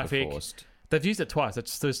stuck in super traffic. forced. They've used it twice.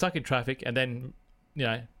 They're stuck in traffic, and then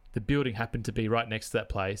the building happened to be right next to that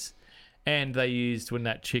place, and they used when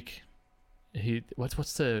that chick,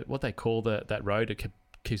 what they call that road that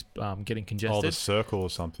keeps getting congested. Oh, the circle or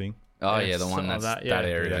something. Oh Yeah, yeah, the one something like that's that, yeah. that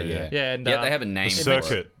area. Yeah, Yeah, Yeah, and, they have a name. The for it.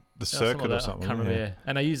 circuit. The circuit or like something. I can't remember. yeah. Yeah.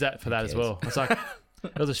 And I used that for that as cares? well. It's like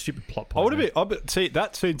it was a stupid plot point. I would have been. See,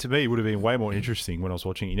 that scene to me would have been way more interesting when I was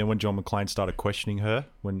watching it. You know, when John McClane started questioning her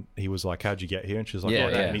when he was like, "How'd you get here?" and she was like, Yeah,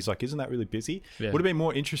 "Like that," yeah. and he's like, "Isn't that really busy?" Yeah. Would have been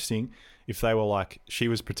more interesting if they were like, she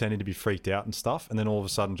was pretending to be freaked out and stuff, and then all of a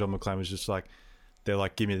sudden John McClane was just like, they're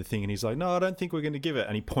like, "Give me the thing," and he's like, "No, I don't think we're going to give it,"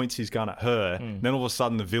 and he points his gun at her. Then all of a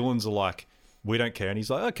sudden the villains are like, "We don't care," and he's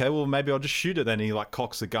like, "Okay, well maybe I'll just shoot it." Then he like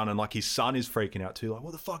cocks the gun, and like his son is freaking out too, like,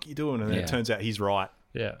 "What the fuck are you doing?" And then Yeah. it turns out he's right.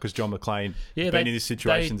 Yeah. Because John McClane Yeah, has been they- in these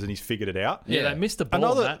situations and he's figured it out. Yeah, Yeah. they missed the ball.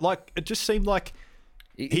 on Another that. like it just seemed like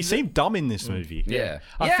he He's- seemed dumb in this movie. Yeah,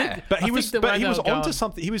 I yeah. think- But I he was think the way but he they was were onto going-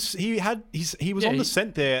 something. He was Yeah, on the he-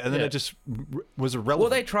 scent there, and then yeah. it just was irrelevant. Well,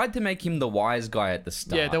 they tried to make him the wise guy at the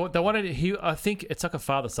start. Yeah, they wanted. I think it's like a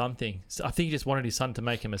father-son thing. So I think he just wanted his son to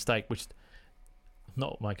make a mistake, which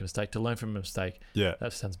not make a mistake, to learn from a mistake. Yeah.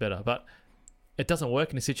 That sounds better, but it doesn't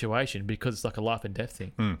work in a situation because it's like a life and death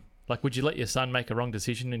thing. Like, would you let your son make a wrong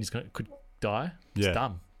decision and could die? It's Yeah.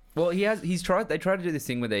 dumb. Well, he's tried. They tried to do this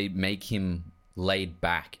thing where they make him laid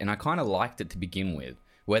back, and I kind of liked it to begin with.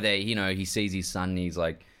 Where he sees his son, and he's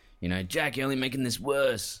like, Jack, you're only making this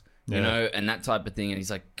worse, Yeah. and that type of thing. And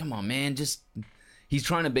he's like, come on, man, just. He's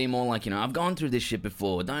trying to be more like, I've gone through this shit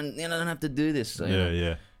before. Don't have to do this. So,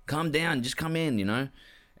 yeah. calm down, just come in,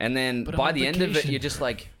 And then But I'm by on the end of it, vacation. you're just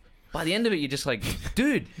like,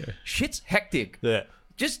 dude, shit's hectic. Yeah.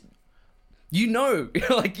 Just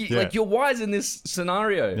like you're wise in this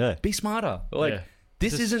scenario. Yeah. Be smarter. Like Yeah.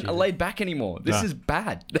 This Just isn't stupid. laid back anymore. This No. is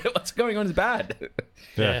bad. What's going on is bad.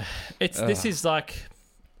 Yeah. This is like,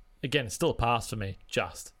 again, it's still a pass for me,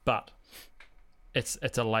 but it's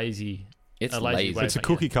a lazy. It's A lazy lazy. way. It's a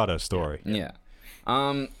cookie cutter story. Yeah.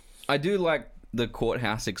 I do like the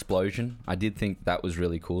courthouse explosion. I did think that was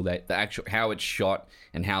really cool. The actual how it's shot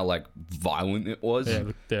and how like violent it was Yeah,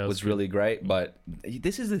 that was really great. But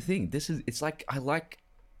this is the thing. It's like I like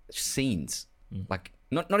scenes, like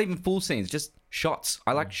not even full scenes, just shots.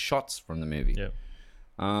 I like shots from the movie.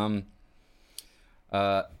 Yeah.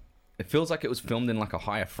 It feels like it was filmed in like a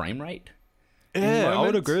higher frame rate. in Yeah, I would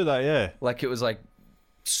moments. agree with that. Yeah. Like it was like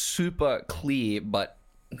super clear but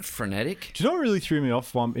frenetic. Do you know what really threw me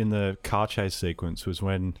off in the car chase sequence was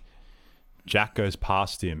when Jack goes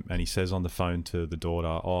past him and he says on the phone to the daughter,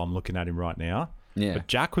 "Oh, I'm looking at him right now." Yeah. But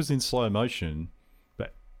Jack was in slow motion,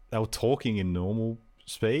 but they were talking in normal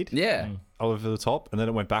speed Yeah. over the top, and then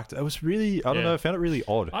it went back to. It was really, I don't Yeah. know, I found it really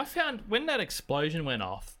odd. I found when that explosion went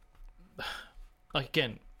off, like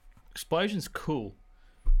again, explosion's cool,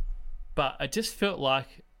 but I just felt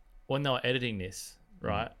like when they were editing this,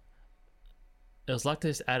 right, it was like they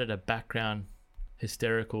just added a background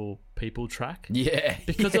hysterical people track Yeah.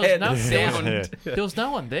 because yeah, there was no the sound. Yeah. there was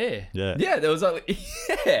no one there, Yeah. Yeah, there was like,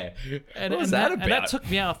 yeah. and, What was and that that, about? and that took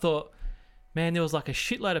me out. I thought, man, there was like a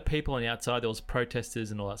shitload of people on the outside. There was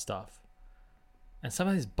protesters and all that stuff, and some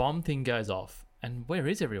of this bomb thing goes off, and where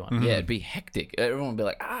is everyone? Yeah, it'd be hectic. Everyone would be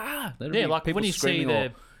like, There'd Yeah, be like people when you see screaming the, or,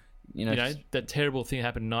 you know, that terrible thing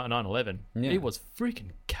happened in 9/11. Yeah. It was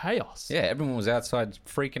freaking chaos. yeah, everyone was outside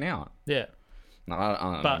freaking out. Yeah. No, I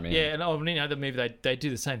don't know, But man. yeah, and you know, the movie they do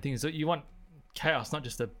the same thing. So you want chaos, not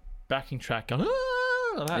just a backing track going.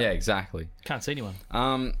 Like that. Yeah, exactly. Can't see anyone.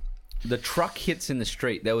 The truck hits in the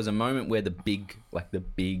street. There was a moment where the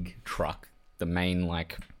big truck, the main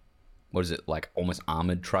what is it, like almost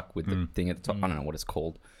armored truck with the thing at the top, I don't know what it's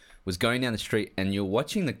called, was going down the street, and you're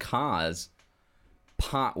watching the cars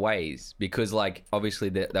part ways because like obviously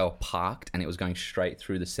they were parked and it was going straight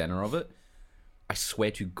through the center of it. I swear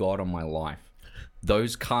to God on my life,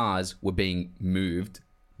 those cars were being moved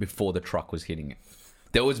before the truck was hitting it.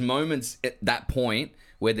 There was moments at that point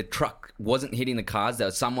where the truck wasn't hitting the cars.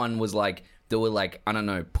 There were like, I don't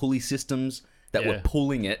know, pulley systems that were Yeah.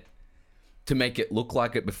 pulling it to make it look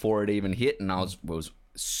like it before it even hit. And it was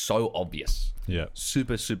so obvious. Yeah.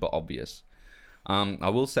 Super, super obvious. I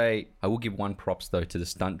will give one props though to the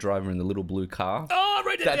stunt driver in the little blue car. Oh, I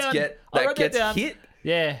wrote that down. That gets hit.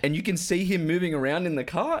 Yeah. And you can see him moving around in the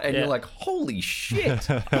car, and Yeah. you're like, "Holy shit, he's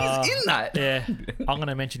in that!" Yeah. I'm going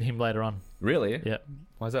to mention him later on. Really? Yeah.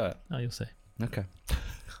 Why's that? Oh, you'll see. Okay.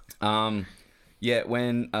 Yeah,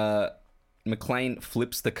 when McLean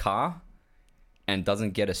flips the car and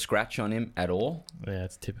doesn't get a scratch on him at all, Yeah,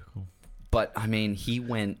 it's typical. but I mean, he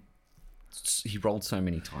rolled so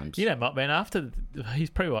many times. You know, what, man, after he's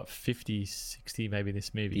probably what 50, 60 maybe this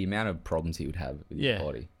The movie. amount of problems he would have with his Yeah.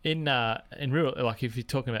 body. In real, like if you're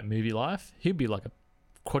talking about movie life, he'd be like a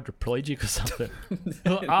quadriplegic or something.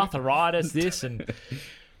 Arthritis, this and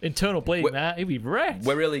internal bleeding. We're- That he'd be wrecked.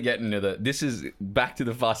 We're really getting into this is back to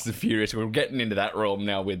the Fast and Furious. We're getting into that realm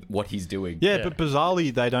now with what he's doing. Yeah, Yeah. but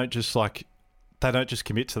bizarrely, they don't just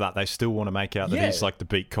commit to that. They still want to make out that Yeah. he's like the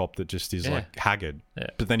beat cop that just is Yeah. like haggard. Yeah.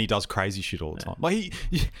 But then he does crazy shit all the time. Like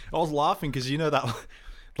I was laughing because you know that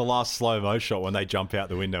the last slow mo shot when they jump out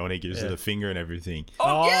the window and he gives her the finger and everything.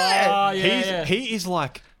 Oh, yeah! yeah. He is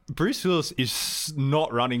like Bruce Willis is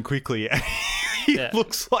not running quickly. He Yeah.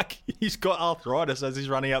 looks like he's got arthritis as he's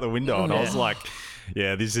running out the window, and I was Yeah. like,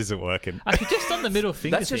 "Yeah, this isn't working." Actually, just on the middle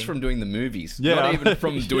finger That's just thing. from doing the movies, Yeah. not even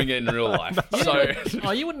from doing it in real life. So,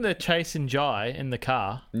 Oh, you wouldn't have chasing Jai in the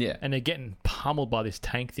car. Yeah. And they're getting pummeled by this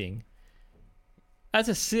tank thing. As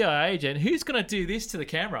a CIA agent, who's going to do this to the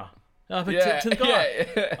camera? To the guy.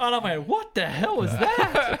 yeah. And I'm like, what the hell was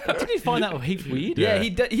that? Didn't you find that heaps weird? Yeah, he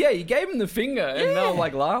gave him the finger, and they were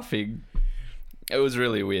like laughing. It was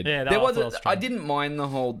really weird. Yeah, that there was was. strange. I didn't mind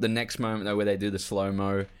the next moment though, where they do the slow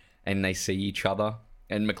mo and they see each other,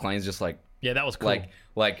 and McLean's just like, Yeah, that was cool.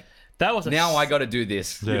 like that was a now I got to do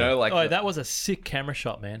this. You Yeah. know, like Oh, that was a sick camera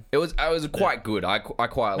shot, man. it was quite good. I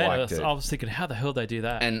quite Man, liked it. I was thinking, how the hell they do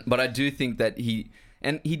that? But I do think that he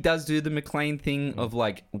does do the McLean thing of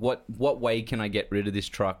like, what way can I get rid of this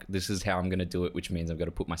truck? This is how I'm going to do it, which means I've got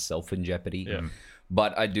to put myself in jeopardy. Yeah.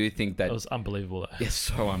 But I do think that It was unbelievable. Though. it's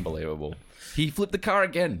so unbelievable. He flipped the car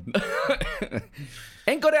again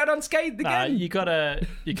and got out unscathed again. You could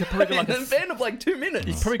probably got like in a a span of like 2 minutes.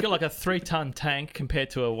 you probably got like a 3-ton tank compared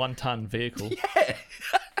to a 1-ton vehicle. Yeah.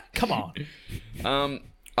 Come on.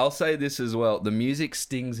 I'll say this as well. The music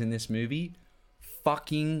stings in this movie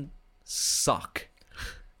fucking suck.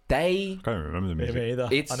 They, I can't remember the music. Me either.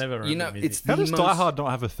 it's I never remember you know, the music. it's How the does most, Die Hard not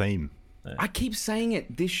have a theme? I keep saying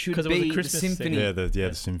it. This should 'Cause it was a be the Christmas thing. symphony,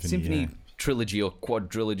 The symphony. trilogy or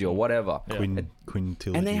quadrilogy or whatever. Yeah.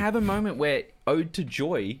 Quintilogy. And they have a moment where Ode to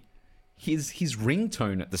Joy, his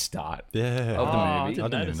ringtone at the start Yeah. of the I movie. didn't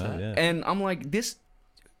I didn't notice even know. that. Yeah. And I'm like, this.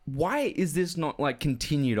 Why is this not like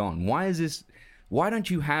continued on? Why is this? Why don't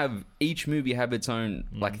you have each movie have its own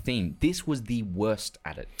like theme? This was the worst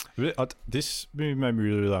at it. This movie made me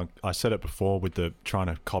really like. I said it before with the trying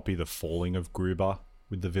to copy the falling of Gruber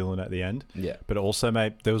with the villain at the end. Yeah. But it also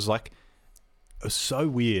made there was like it was so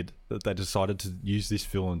weird that they decided to use this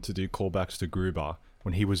villain to do callbacks to Gruber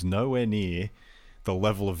when he was nowhere near the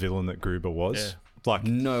level of villain that Gruber was. Yeah. Like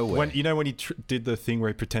Nowhere. when he did the thing where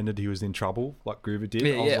he pretended he was in trouble, like Gruber did.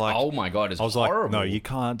 Yeah, I was like, oh my god, it's I was horrible. like, no, you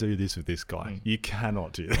can't do this with this guy. You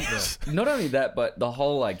cannot do this. Not only that, but the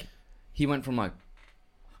whole like, he went from like,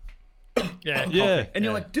 Yeah. Yeah. and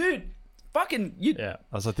you're like, dude, fucking, you. Yeah.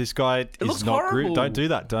 I was like, this guy looks is not Gruber. horrible. Don't do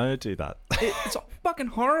that. Don't do that. It's fucking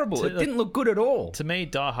horrible. To It the- didn't look good at all. To me,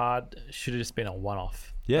 Die Hard should have just been a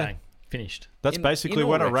one-off. Yeah. Bang. Finished. That's In- basically in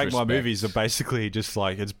when all I rank my retrospect. movies. Are basically just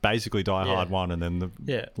like it's basically Die Hard Yeah. 1 and then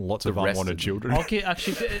Yeah. lots The of rest unwanted of them. children. Okay,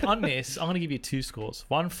 actually, on this, I'm going to give you 2 scores.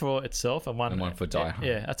 One for itself and one, And one for Die Hard.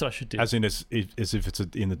 Yeah, that's what I should do. As in as if it's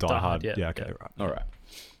in the Die, Die Hard. Hard, Yeah. yeah, Okay. yeah. Right. All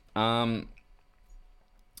right.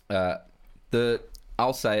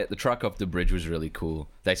 I'll say it. The truck off the bridge was really cool.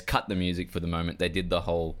 They cut the music for the moment. They did the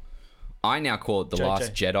whole. I now call it the JJ.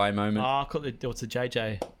 Last Jedi moment. I call it, what's the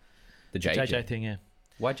JJ? The JJ. JJ thing, yeah.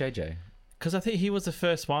 Why JJ? Because I think he was the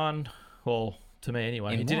first one, well, to me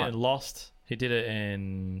anyway. In He did it what? in Lost. He did it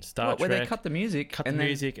in Star What, where Trek. they cut the music? cut the and then-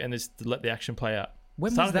 music and just let the action play out.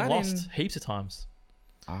 When Started was in that Lost in? heaps of times.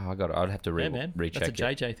 Oh, I'd have to Yeah, man. recheck That's a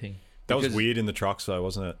it. JJ thing. That was Because- weird in the trucks though,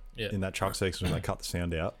 wasn't it? Yeah. In that truck section when they cut the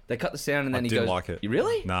sound out. They cut the sound and then I he didn't goes. like it. You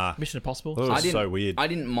really? Nah. Mission Impossible. It I was didn't. so weird. I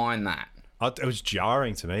didn't mind that. It was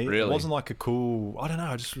jarring to me. It Really? wasn't like a cool. I don't know.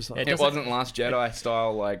 I just was like, It It doesn't- wasn't Last Jedi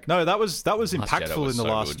style like. no, that was Jedi impactful was in the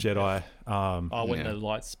so Last good. Jedi. Oh, when Yeah. the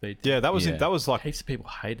light speed. Yeah, that was Yeah. that was like Heaps of people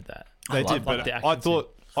hated that. they I did, love but the I action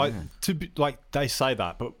thought scene. to be like they say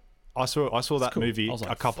that, but I saw that cool. movie I was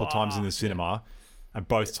like, a couple of times in the fuck, cinema, and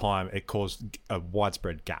both time it caused a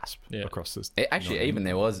widespread gasp Yeah. across this. Actually, even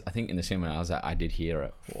there was. I think in the cinema, I did hear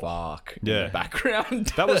it. Fuck. In Yeah. the background.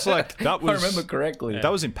 That was like that was. I remember correctly.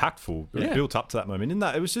 That was impactful. It Yeah. built up to that moment. In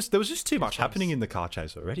that, it was just there was just too much happening in the car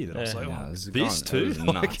chase already. That I was Yeah. like, Yeah, oh, it was this gone. It too. was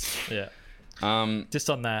Like, nuts. Yeah. Just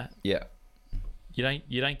on that, Yeah. you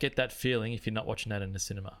don't get that feeling if you're not watching that in the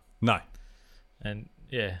cinema. no, And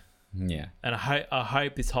yeah, Yeah. and I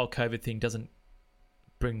hope this whole COVID thing doesn't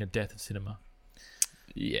bring the death of cinema.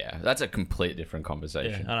 Yeah. That's a complete different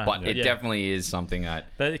conversation. Yeah, I know. but it Yeah. definitely is something I.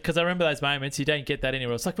 Because I remember those moments, you don't get that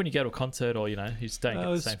anywhere. It's like when you go to a concert, or you just don't get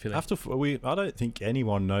the same feeling. I don't think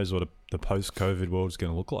anyone knows what the post-COVID world is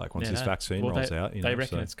going to look like once Yeah, this no. vaccine Well, rolls they, out. They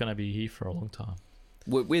reckon it's going to be here for a long time.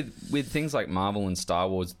 With things like Marvel and Star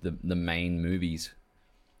Wars, the main movies,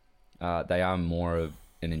 they are more of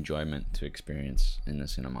an enjoyment to experience in the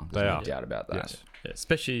cinema. There's They no are. doubt about that. Yes. Yeah,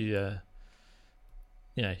 especially,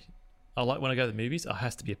 I like when I go to the movies, it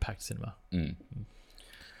has to be a packed cinema.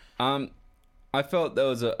 I felt there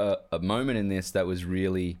was a moment in this that was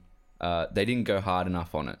really they didn't go hard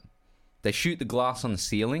enough on it. They shoot the glass on the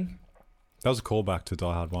ceiling, That was a callback to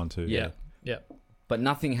Die Hard 1 too. Yeah. Yeah. but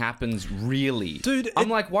nothing happens really. Dude, I'm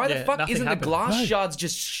like, why the yeah, fuck nothing isn't happened. the glass No. shards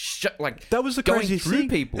just like That was the going crazy through thing.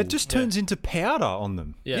 people? It just turns into powder on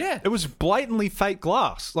them. Yeah. Yeah. It was blatantly fake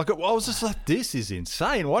glass. Like I was just like, this is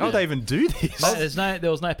insane. Why did they even do this? No,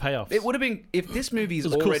 there was no payoff. It would have been if this movie's It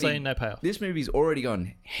was a cool already scene, no payoff. This movie's already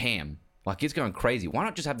gone ham. Like it's going crazy. Why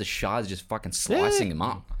not just have the shards just fucking slicing them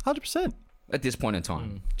up 100%. at this point in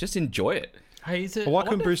time? Just enjoy it. Hey, is it? Well, why I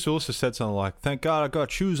couldn't wonder Bruce Willis have said something like, "Thank God I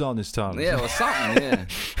got shoes on this time"? Yeah, or something. Yeah,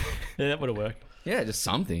 Yeah, that would have worked. yeah, just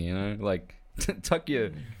something. You know, like tuck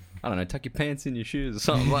your pants in your shoes or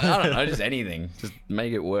something. Like, I don't know, just anything. Just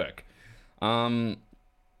make it work.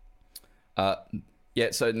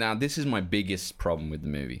 Yeah. So now this is my biggest problem with the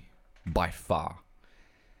movie, by far.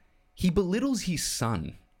 He belittles his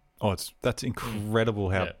son. Oh, that's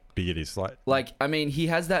incredible how Yeah. big it is. Like, Like, I mean, he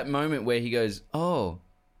has that moment where he goes, "Oh,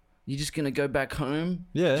 you're just gonna go back home?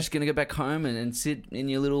 Yeah. just gonna go back home and sit in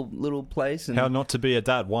your little place." And how not to be a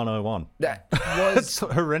dad 101. that was, It's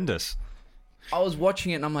horrendous. I was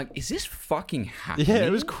watching it and I'm like, "Is this fucking happening?" Yeah,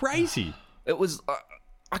 it was crazy. It was.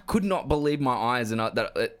 I could not believe my eyes and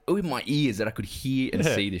with my ears that I could hear and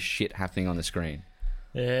Yeah. see this shit happening on the screen.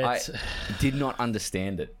 Yeah, I it's, did not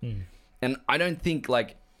understand it, and I don't think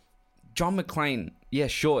like John McClane. Yeah,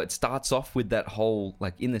 sure. It starts off with that whole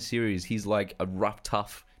like in the series, he's like a rough,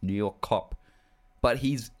 tough New York cop. But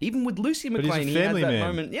he's even with Lucy But McClane, he's he a has family that man.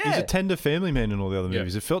 moment. Yeah, He's a tender family man in all the other Yeah.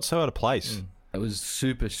 movies. It felt so out of place. it was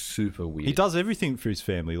super, super weird. He does everything for his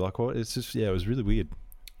family. Like what? It's just it was really weird.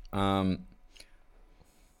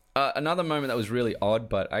 Another moment that was really odd,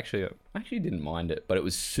 but I actually didn't mind it. But it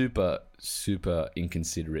was super, super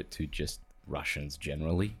inconsiderate to just Russians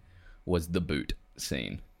generally. Was the boot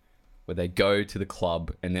scene where they go to the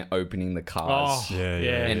club and they're opening the cars, Oh, Yeah,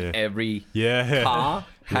 yeah. and every Yeah. car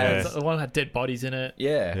has The one that had dead bodies in it.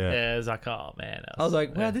 yeah. Yeah. Yeah, it was like, oh man. I was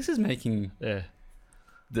like, wow, this is making Yeah.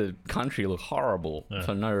 the country look horrible Yeah.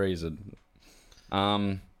 for no reason.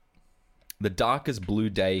 The darkest blue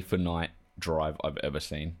day for night drive I've ever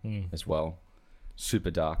seen as well. Super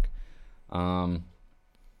dark.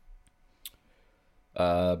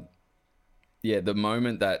 Yeah, the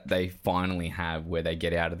moment that they finally have where they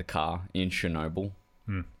get out of the car in Chernobyl,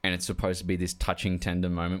 and it's supposed to be this touching, tender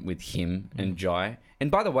moment with him and Jai.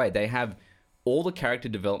 And by the way, they have all the character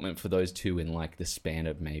development for those two in like the span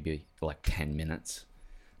of maybe like 10 minutes.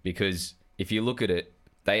 Because if you look at it,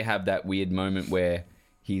 they have that weird moment where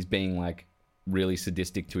he's being like really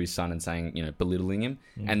sadistic to his son and saying, you know, belittling him.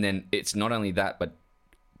 And then it's not only that, but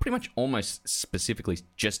pretty much almost specifically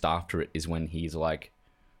just after it is when he's like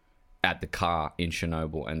at the car in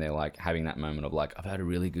Chernobyl and they're like having that moment of like, I've had a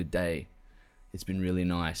really good day. It's been really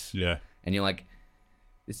nice. Yeah. And you're like,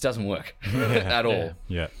 this doesn't work at all. Yeah.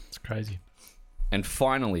 Yeah. It's crazy. And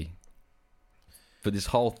finally, for this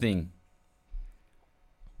whole thing,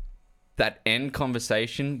 that end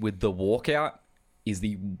conversation with the walkout is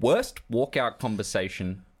the worst walkout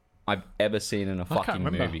conversation I've ever seen in a I fucking can't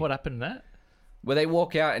remember movie. what happened in that. Where they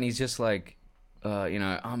walk out and he's just like, you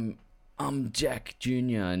know, I'm Jack Jr.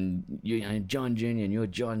 and you know John Jr. and you're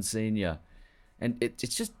John Sr. And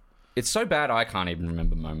it's just, it's so bad I can't even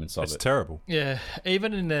remember moments of It's it. Oh, terrible. Yeah,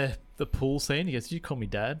 even in the pool scene, he goes, "Did you call me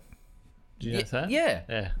dad?" Did you notice that? Yeah.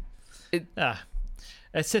 Yeah. It-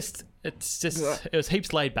 It's just, it was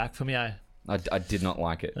heaps laid back for me. I did not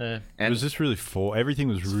like it. It And was just really everything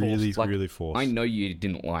was really, Like, really forced. I know you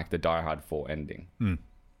didn't like the Die Hard 4 ending,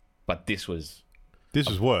 but this was This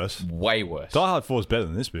was worse. way worse. Die Hard 4 is better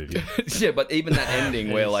than this movie. Yeah, but even that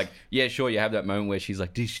ending where like, yeah, sure, you have that moment where she's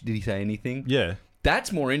like, did he say anything? Yeah.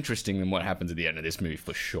 That's more interesting than what happens at the end of this movie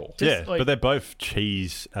for sure. Yeah, like- but they're both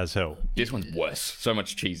cheese as hell. This one's worse. So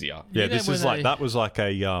much cheesier. Yeah, You know this when is like they- that was like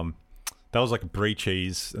a that was like a brie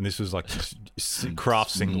cheese, and this was like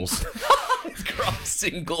craft singles. It's crop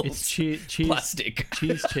singles. It's cheese, plastic.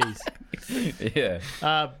 cheese. Yeah.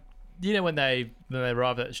 You know when they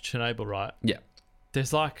arrive at Chernobyl, right? Yeah.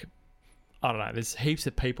 There's like, I don't know. There's heaps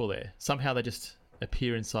of people there. Somehow they just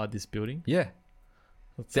appear inside this building. Yeah.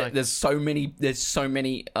 It's like, There's so many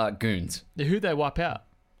goons. who they wipe out?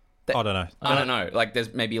 I don't know. I don't know. Like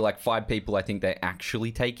there's maybe like 5 people I think they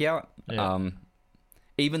actually take out. Yeah.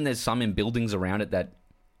 Even there's some in buildings around it that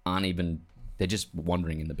aren't even, they're just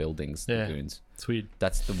wandering in the buildings, the Yeah. goons. It's weird.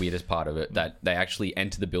 That's the weirdest part of it, that they actually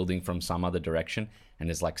enter the building from some other direction and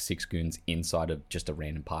there's like 6 goons inside of just a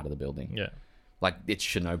random part of the building. Yeah. Like it's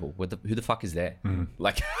Chernobyl. Who the fuck is there?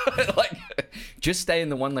 Like, like, just stay in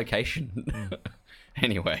the one location.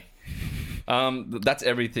 Anyway, that's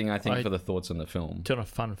everything I think for the thoughts on the film. Do you want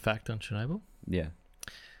a fun fact on Chernobyl? Yeah.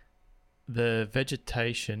 The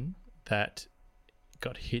vegetation that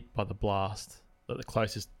got hit by the blast, the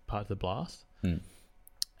closest part of the blast,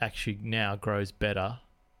 actually now grows better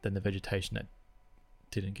than the vegetation that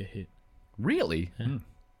didn't get hit. Really? Yeah. I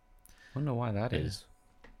wonder why that is.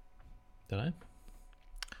 Don't know.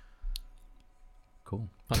 Cool.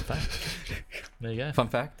 Fun fact. There you go. Fun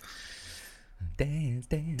fact. Dance,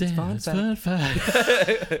 Dance, fun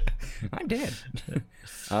fact. I'm dead.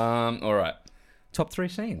 All right. Top 3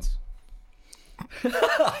 scenes.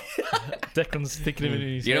 Declan's thinking of it in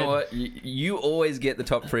his You know head. what? You always get the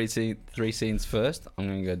top 3 scenes first. I'm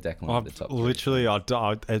going to go Declan with the top 3. Literally,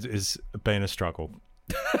 it's been a struggle.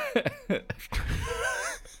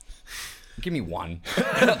 Give me one.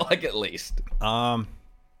 Like at least.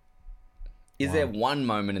 Is there one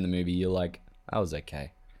moment in the movie you're like, that was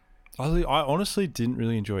okay? I honestly didn't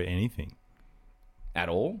really enjoy anything. At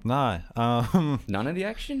all? No. None of the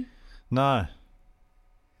action? No.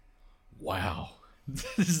 Wow.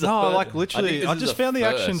 No, like literally, I just found the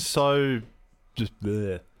action first. so just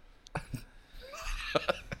bleh.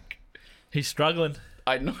 He's struggling.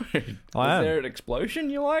 I know. I Was am. there an explosion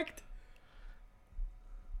you liked?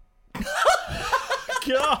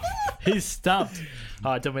 God, he's stumped.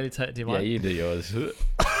 All right, don't want me to take. Do you Yeah, mind? you do yours.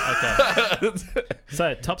 Okay.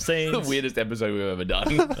 So top scenes. The weirdest episode we've ever done.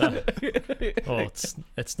 Oh,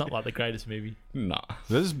 it's not like the greatest movie. Nah.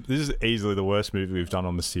 This is easily the worst movie we've done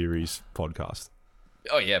on the series podcast.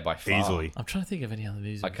 Oh yeah, by far. Easily. I'm trying to think of any other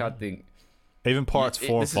movies. I can't think. Even Pirates Yeah,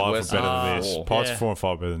 4 and this is 5 were worse better than than this. four. Pirates Yeah. 4 and 5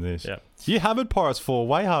 were better than this. Yeah. You hammered Pirates 4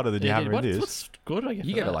 way harder than you hammered what, this. what's good? I get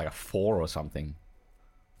You for gave it that? like a 4 or something.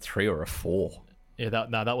 3 or a 4. Yeah,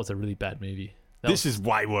 that was a really bad movie. That This is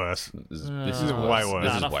way worse. This This is way worse.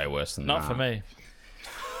 This Nah, is not- way worse than Not that. for me.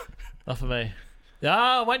 Not for me.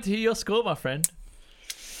 Ah, I wait to hear your score, my friend.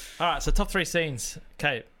 All right, so top 3 scenes.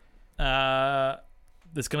 Okay.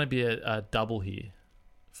 There's going to be a double here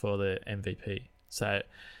for the MVP. So,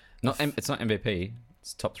 It's not MVP.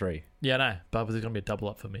 It's top 3. yeah, no, but there's going to be a double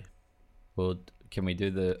up for me. Well, can we do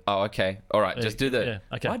the? Oh, okay. All right. Just do the.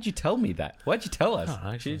 Yeah, okay. Why'd you tell me that? Why'd you tell us? I don't know,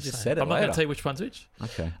 You I'm just saying. said it I'm not later. going to tell you which one's which.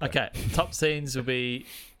 Okay. Okay, top scenes will be.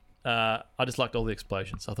 I just liked all the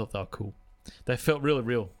explosions. I thought they were cool. They felt really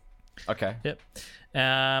real. Okay.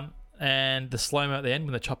 And the slow mo at the end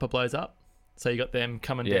when the chopper blows up. So you got them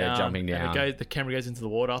coming Yeah, down, jumping and down. the camera goes into the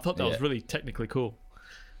water. I thought that was Yeah. really technically cool.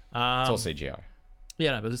 It's all CGI.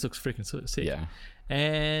 Yeah, no, but this looks freaking sick. Yeah.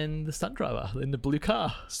 And the stunt driver in the blue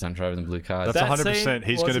car. Stunt drivers and blue cars. That's That 100%. scene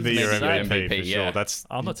He's going to was be your insane. MVP, for yeah. sure. That's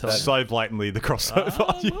I'm not telling you. so blatantly the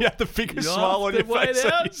crossover. You had the biggest You smile on your wait face.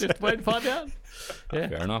 out. when you Just said wait and find out. Yeah.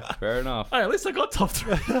 Fair enough. Fair enough. Hey, at least I got top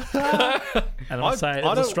 3. And I'm saying it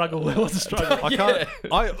was a don't- struggle. It was a struggle. I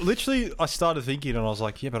can't. I started thinking, and I was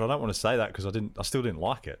like, yeah, but I don't want to say that because I still didn't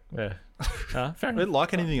like it. Yeah. Fair I enough. didn't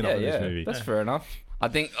like anything Yeah, about yeah. this movie. That's fair enough. I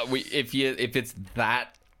think if it's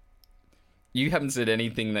that, you haven't said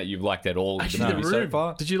anything that you've liked at all in Actually, the the movie room. so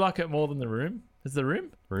far. Did you like it more than the room? Is the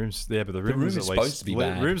room? Rooms, yeah, but the room, room is is at supposed least to be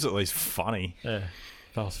bad. room's at least funny. Yeah.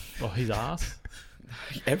 His ass.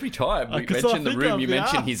 Every time we 'cause I mention the think room, of you the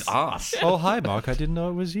mention ass. his ass. Oh, hi, Mark. I didn't know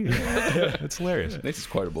it was you. It's hilarious. This is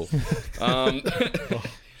quotable.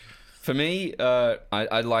 For me,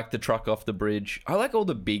 I like the truck off the bridge. I like all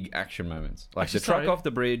the big action moments, like Actually, the truck sorry. off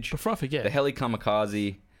the bridge, Before I forget, the heli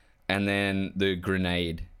kamikaze, and then the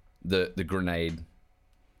grenade, the grenade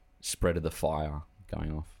spread of the fire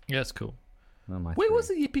going off. yeah, it's cool. Oh, my Where three. was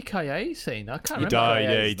the Yippee-ki-yay scene? I can't He remember. died. Yeah,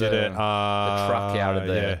 it's he did the- it. The truck out of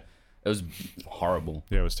the. Yeah, It was horrible.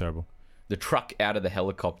 yeah, it was terrible. The truck out of the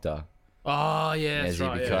helicopter. Oh yeah, that's As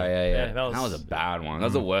right. Yippee-ki-yay, Yeah. yeah. that That was a bad one. That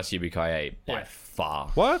was the worst Yippee-ki-yay by Yeah. far.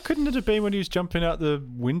 Why couldn't it have been when he was jumping out the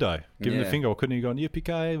window, giving the Yeah. finger? Or couldn't he have gone,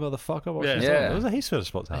 yippee-ki-yay, motherfucker? What's Yeah. this Yeah. on? There was a heaps of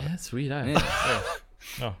spots Yeah, happening. that's weird. Eh? Yeah.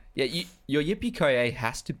 Oh Yeah, your Yippee-ki-yay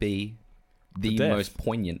has to be the death. most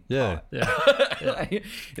poignant Yeah. part. yeah.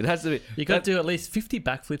 It has to be. You got to do at least 50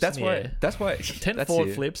 backflips That's in the why. air, That's why. 10 that's forward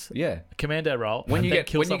it. flips, Yeah. commando roll. When and you then get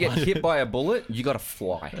kill when you get someone. hit by a bullet, you got to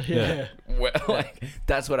fly. yeah. Like,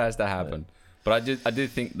 that's what has to happen. But I do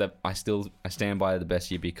think that I stand by the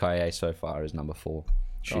best Yippee-ki-yay so far is number 4,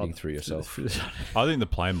 shooting through yourself. I think the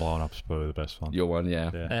plane blowing up is probably the best one. Your one, yeah.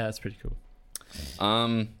 Yeah. Yeah, that's pretty cool.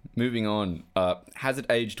 Moving on. Has it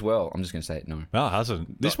aged well? I'm just gonna say it no. No, it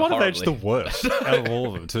hasn't. This Not one aged the horribly. worst out of all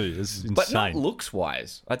of them too. It's insane. But not looks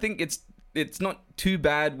wise. I think it's not too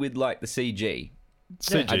bad with like the CG.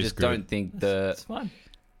 CG I is just good. don't think the It's fine.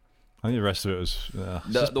 I think the rest of it was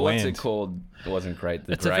just the what's bland. it called wasn't great.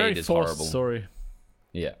 The It's a very grade is forced horrible. story.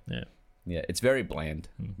 Yeah. Yeah. Yeah, it's very bland,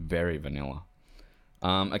 very vanilla.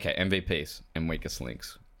 Okay, MVPs and weakest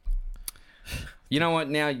links. You know what?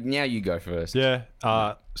 Now you go first. Yeah.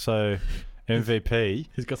 So MVP.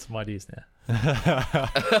 He's got some ideas now.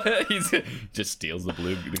 He just steals the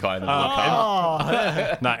guy in the blue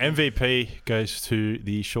car. No, MVP goes to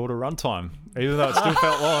the shorter runtime, even though it still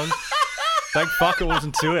felt long. Thank fuck it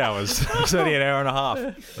wasn't 2 hours. It was only an hour and a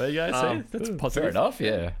half. There you go. See, that's Fair positive. enough.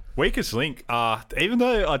 Yeah. Weakest link. Even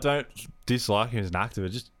though I don't dislike him as an actor,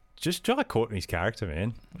 just Jai Courtney's character,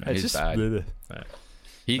 man. He's It's just bad. bleh.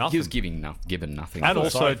 He Nothing. was given nothing. And for it.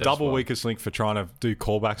 also sorry for double this one. weakest link for trying to do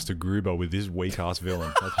callbacks to Gruber with this weak ass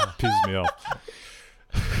villain. That pisses me off.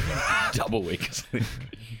 double weakest link.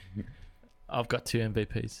 I've got 2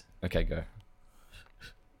 MVPs. Okay, go.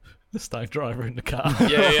 The stunt driver in the car.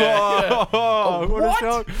 Yeah. Oh, what what? a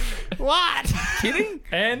shock. What? Kidding?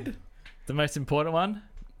 And the most important one,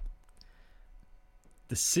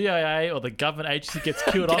 the CIA or the government agency gets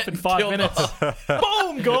killed off in 5 killed minutes.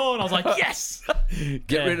 Boom, gone. I was like, yes. Get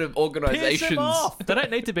Yeah. rid of Piss organizations. them off. They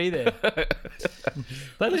don't need to be there.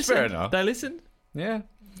 They listen. fair enough. They listen. Yeah.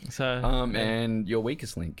 So, And your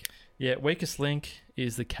weakest link, yeah, weakest link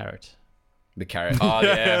is the carrot. the carrot. Oh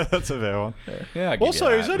yeah. That's a fair one. Yeah. I'll give Also,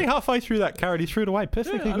 you he was that. only halfway through that carrot. He threw it away.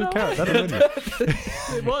 Perfectly Yeah, I good know. carrot. That'll win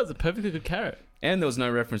you. It was a perfectly good carrot. And there was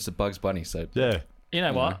no reference to Bugs Bunny, so Yeah. You know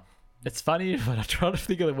Yeah. what? It's funny when I try to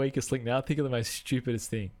think of the weakest link now. I think of the most stupidest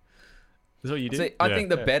thing. Is what you do? See, I Yeah. think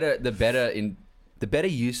the better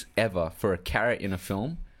use ever for a carrot in a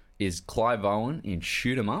film is Clive Owen in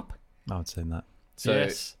Shoot 'Em Up. I haven't seen that. So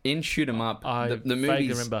Yes. in Shoot 'Em Up, I the vaguely movie's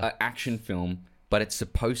remember. an action film, but it's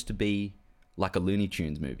supposed to be like a Looney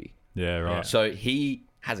Tunes movie. Yeah, right. So he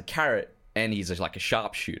has a carrot and he's like a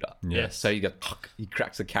sharpshooter. Yes. So he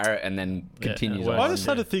cracks the carrot and then continues and it on. I works. just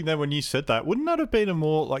had to think that when you said that, wouldn't that have been a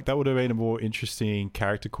more like that would have been a more interesting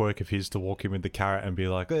character quirk of his to walk in with the carrot and be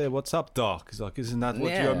like, "Hey, what's up, Doc?" He's like, "Isn't that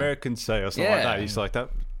what you Yeah. Americans say?" or something like Yeah. that. He's like that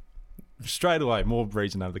straight away. More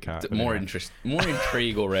reason to have the carrot. But More anyway. interest, more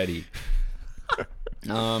intrigue already.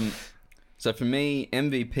 So for me,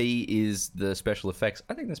 MVP is the special effects.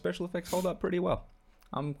 I think the special effects hold up pretty well.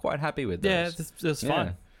 I'm quite happy with those. Yeah, that's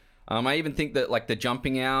fine. I even think that like the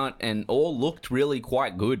jumping out and all looked really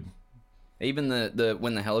quite good. Even the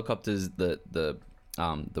when the helicopters the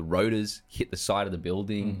rotors hit the side of the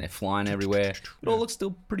building, they're flying everywhere. It all looks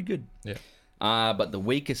still pretty good. Yeah. But the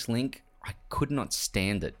weakest link, I could not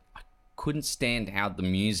stand it. I couldn't stand how the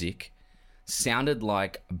music sounded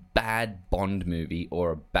like a bad Bond movie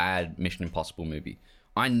or a bad Mission Impossible movie.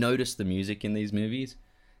 I noticed the music in these movies,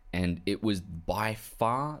 and it was by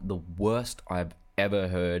far the worst I've ever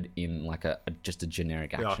heard in like just a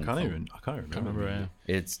generic action Yeah, I can't film. even remember. Remember,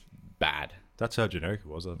 It's bad. That's how generic it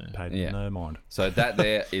was. I paid Yeah. no mind. So that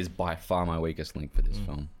there is by far my weakest link for this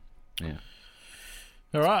film. Yeah.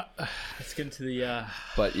 All right, let's get into the.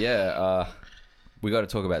 But yeah, we got to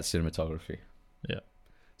talk about cinematography. Yeah.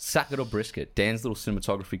 Sack it or brisket. Dan's little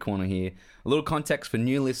cinematography corner here. A little context for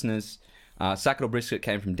new listeners. Sack it or brisket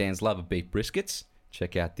came from Dan's love of beef briskets.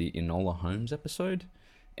 Check out the Enola Holmes episode.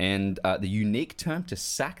 And the unique term to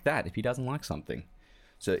sack that if he doesn't like something.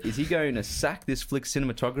 So is he going to sack this flick's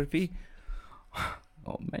cinematography?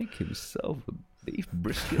 Or make himself a beef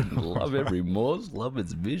brisket and love every morsel, love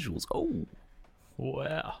its visuals. Oh.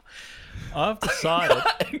 Wow, I've decided.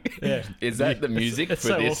 Yeah, Is that the music It's for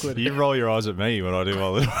so this? awkward. You roll your eyes at me when I do my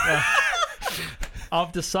little.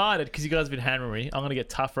 I've decided because you guys have been hammering me, I'm gonna get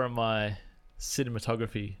tougher on my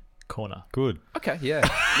cinematography corner. Good. Okay, yeah.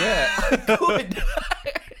 Yeah, good.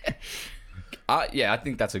 Yeah, I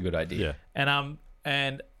think that's a good idea. Yeah.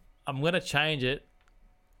 And I'm gonna change it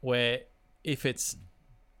where if it's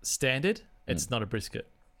standard, it's not a brisket.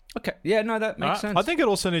 Okay. Yeah, no, that makes Alright. sense. I think it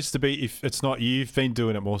also needs to be if it's not you've been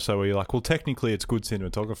doing it more so where you're like, well, technically it's good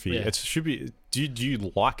cinematography. Yeah. It should be. Do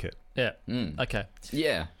you like it? Yeah. Mm. Okay.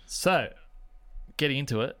 Yeah. So, getting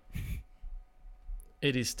into it,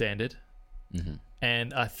 it is standard, Mm-hmm.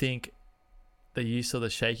 and I think the use of the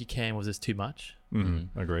shaky cam was just too much.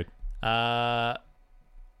 Mm-hmm. Agreed. Uh,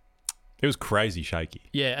 It was crazy shaky.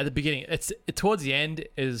 yeah, at the beginning, towards the end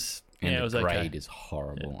is And yeah, it the was grade okay. is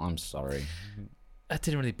horrible. I'm sorry. That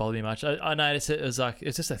didn't really bother me much. I noticed it was like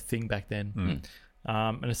it's just a thing back then,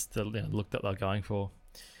 and it's the look that they're going for.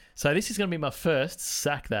 So this is going to be my first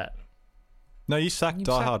sack that. No, you sacked You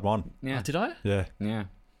Die sacked- Hard 1. Yeah. Oh, did I? Yeah. Yeah.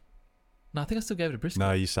 No, I think I still gave it a brisket.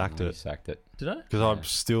 No, you sacked No, you it. sacked it. Did I? Because I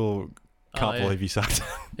still can't yeah. believe you sacked it.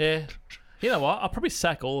 Yeah. You know what? I'll probably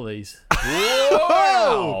sack all of these.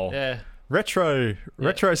 Whoa! Yeah. Retro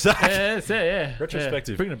sack. Yeah, that's it, yeah.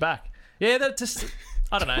 Retrospective. Yeah. Bringing it back. Yeah, that just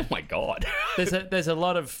I don't know. Oh my god. There's a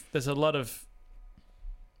lot of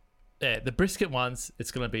yeah, the brisket ones,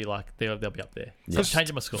 it's gonna be like they'll be up there. So I'm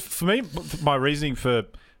changing my score. For me, my reasoning for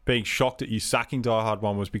being shocked at you sacking Die Hard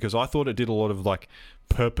 1 was because I thought it did a lot of like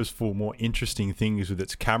purposeful, more interesting things with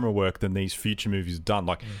its camera work than these future movies have done.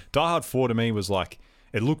 Like Die Hard 4 to me was like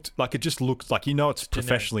it just looks like it's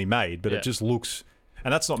professionally made, but Yeah. it just looks.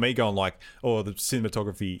 And that's not me going like, oh, the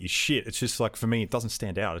cinematography is shit. It's just like for me, it doesn't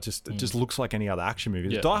stand out. It just looks like any other action movie.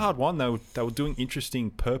 Yeah. Die Hard 1, they were doing interesting,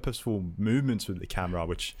 purposeful movements with the camera,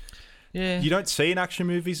 which Yeah. you don't see in action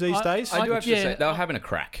movies these days. I do have to yeah, say they were having a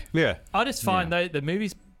crack. Yeah. I just find though the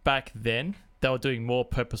movies back then they were doing more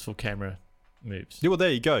purposeful camera moves. Yeah, well, there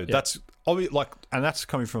you go. That's like, and that's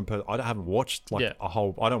coming from. I haven't watched like Yeah. a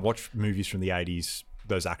whole. I don't watch movies from the 80s,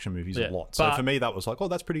 those action movies Yeah, a lot. So but- for me, that was like, oh,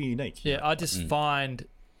 that's pretty unique. Yeah, I just find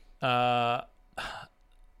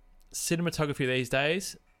cinematography these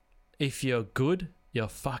days, if you're good, you're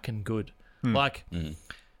fucking good. Like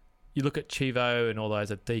you look at Chivo and all those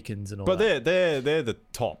at Deacons and all But that. they're the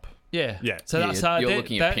top. Yeah. Yeah. So, Yeah, so you're they-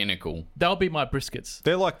 looking that- at pinnacle. They'll be my briskets.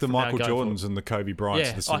 They're like the From now Michael going Jordans and the Kobe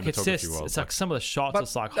Bryants Yeah, of the like it's cinematography just world. it's like some of the shots. But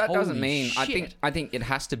It's like that doesn't holy mean. shit. I think it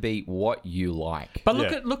has to be what you like. But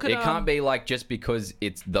Yeah. look at It can't be like just because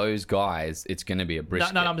it's those guys, it's going to be a no,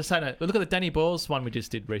 brisket. I'm just saying that. Look at the Danny Boyles one we just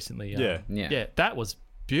did recently. Yeah. Yeah. that was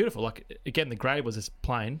beautiful. Like again, the grade was just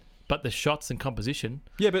plain, but the shots and composition.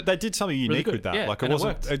 yeah, but they did something unique good. with that. Yeah, like and it it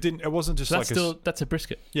wasn't. worked. It didn't. It wasn't just So like that's a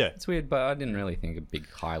brisket. yeah. It's weird, but I didn't really think a big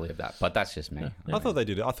highly of that. But that's just me. I thought they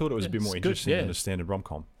did it. I thought it was a bit more it's good, interesting yeah. than a standard rom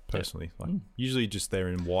com. personally. Like usually just they're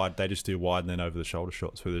in wide. They just do wide and then over the shoulder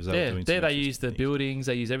shots. Where there's There they use the buildings.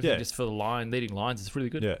 They use everything Yeah. just for the leading lines. It's really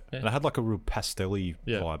good. Yeah. And it had like a real pastel-y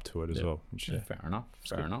Yeah. vibe to it as Yeah. well. Which, Fair enough.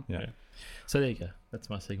 Fair enough. yeah. So there you go. That's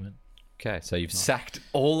my segment. Okay, so you've sacked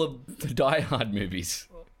all of the Die Hard movies.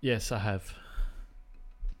 Yes, I have.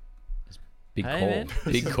 Big Hey, call. man.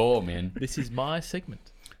 Big call, man. This is my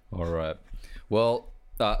segment. All right. Well,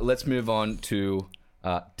 let's move on to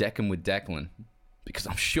Decking with Declan, because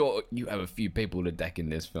I'm sure you have a few people to deck in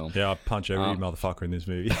this film. Yeah, I punch every motherfucker in this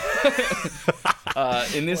movie.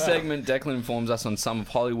 In this segment, Declan informs us on some of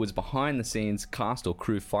Hollywood's behind-the-scenes cast or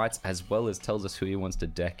crew fights, as well as tells us who he wants to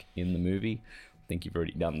deck in the movie. I think you've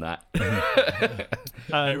already done that.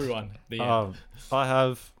 Everyone. The end. I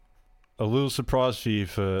have a little surprise for you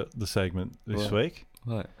for the segment this week.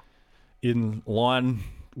 What? In line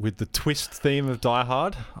with the twist theme of Die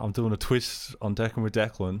Hard, I'm doing a twist on Declan with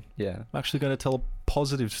Declan. Yeah. I'm actually going to tell a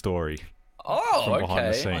positive story Oh, from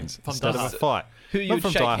behind the okay. scenes From instead Die of a Hard. fight. Who Not you'd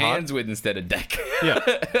from shake Die Hard. hands with instead of deck. Yeah,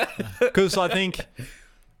 because I think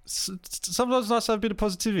sometimes it's nice to have a bit of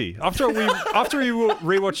positivity. After we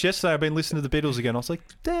rewatched yesterday, I've been listening to the Beatles again. I was like,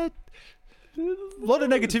 Dad, a lot of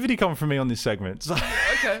negativity coming from me on this segment. So,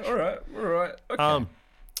 Okay, all right. Okay.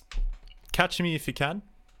 Catch Me If You Can,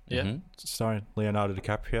 Yeah. Mhm. starring Leonardo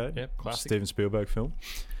DiCaprio. Yep, classic. Steven Spielberg film.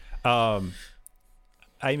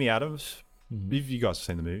 Amy Adams. You guys have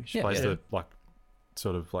seen the movie. She Yeah, plays yeah. the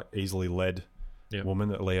sort of easily led Yep. woman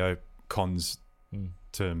that Leo cons Mm.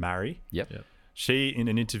 to marry. Yep. Yep. She, in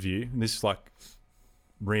an interview, and this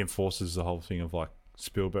reinforces the whole thing of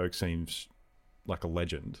Spielberg seems like a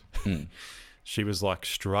legend. Mm. She was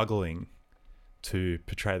struggling to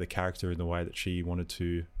portray the character in the way that she wanted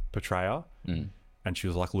to portray her, and she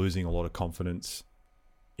was losing a lot of confidence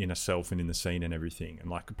in herself and in the scene and everything.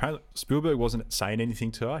 And apparently Spielberg wasn't saying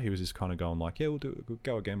anything to her. He was just kind of going yeah, we'll do it. We'll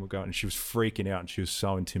go again. We'll go. And she was freaking out, and she was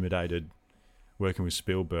so intimidated working with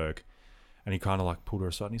Spielberg. And he kind of pulled her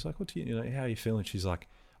aside, and he's like, "What do you how are you feeling?" She's like,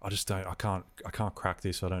 "I just don't. I can't crack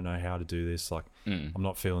this. I don't know how to do this. I'm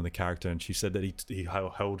not feeling the character." And she said that he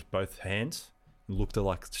held both hands and looked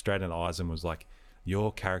her straight in the eyes and was like,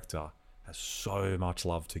 "Your character has so much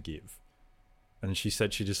love to give." And she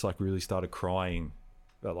said she just really started crying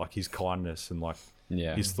at his kindness and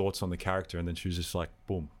Yeah. his thoughts on the character. And then she was just like,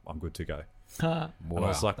 "Boom, I'm good to go." Ah, And I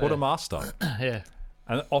was like, "What a master!" yeah.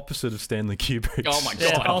 And opposite of Stanley Kubrick. Oh my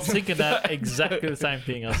Yeah, God. I was thinking that exactly the same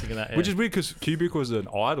thing. I was thinking that. Yeah. Which is weird because Kubrick was an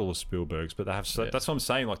idol of Spielberg's, but they have that's what I'm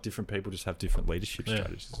saying. Different people just have different leadership Yeah.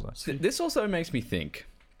 strategies. This also makes me think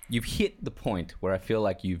you've hit the point where I feel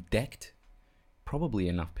like you've decked probably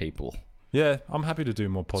enough people. Yeah, I'm happy to do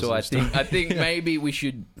more positive So stuff. I think maybe we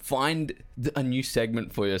should find a new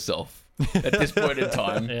segment for yourself at this point in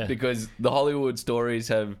time, Yeah. because the Hollywood stories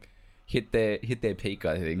have hit their peak.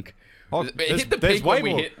 I think. Oh, It there's- hit the there's peak way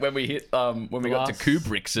when more. we got to Last-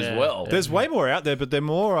 Kubrick's as yeah. well. There's way more out there, but they're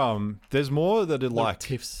more. There's more that are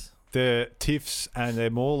tiffs. they're tiffs, and they're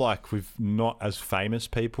more with not as famous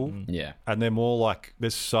people, Yeah. and they're more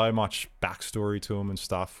there's so much backstory to them and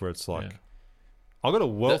stuff where it's Yeah. I've got a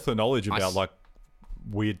wealth of knowledge I about s-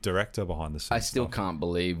 weird director behind the scenes. I still stuff. can't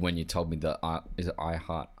believe when you told me that is it I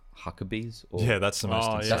Heart Huckabees? Or Yeah, that's the most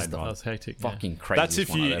Oh, insane yeah. That's the one. That was hectic. Yeah. fucking crazy. That's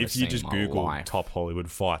if you just Google top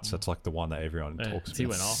Hollywood fights. That's the one that everyone Yeah, talks he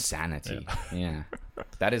about. went off. Insanity. Yeah.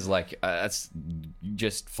 That is that's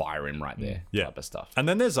just firing right there. Yeah. Type of stuff. And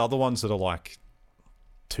then there's other ones that are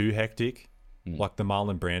too hectic, like the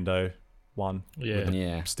Marlon Brando one. Yeah. With the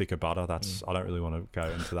Yeah. stick of butter. That's I don't really want to go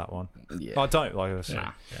into that one. Yeah. I don't like I said.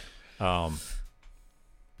 Nah.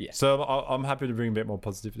 Yeah. So I'm happy to bring a bit more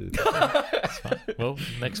positivity. Well,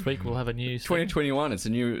 next week we'll have a new. 2021. It's a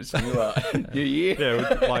new new year.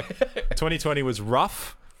 Yeah, 2020 was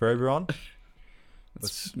rough for everyone.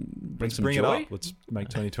 Let's some bring it joy. up. Let's make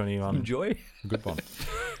 2021 Enjoy. a good one.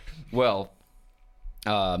 Well,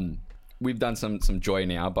 we've done some joy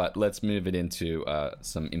now, but let's move it into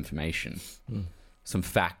some information, some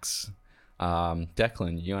facts.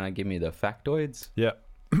 Declan, you want to give me the factoids? Yeah.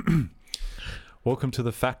 Welcome to the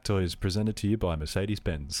Factoids, presented to you by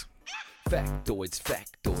Mercedes-Benz.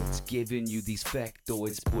 Factoids, giving you these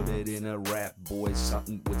factoids. Put it in a rap, boys,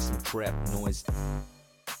 something with some trap noise.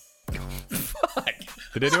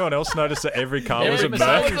 Did anyone else notice that every car was Every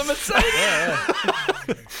a Mercedes.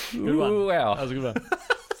 Merc? Good one. Ooh, wow. That was a good one.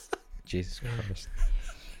 Jesus Christ.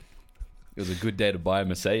 It was a good day to buy a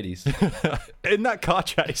Mercedes. In that car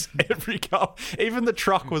chase, every car, even the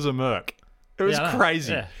truck was a Merc. It was Yeah, I know.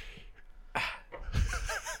 crazy. Yeah.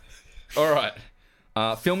 All right.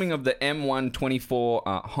 Filming of the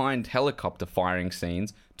M124 Hind helicopter firing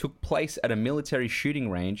scenes took place at a military shooting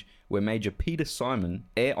range where Major Peter Simon,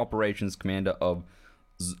 Air Operations Commander of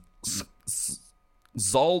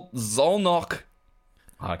Zolnok,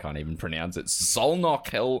 I can't even pronounce it, Zolnok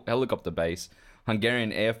Helicopter Base,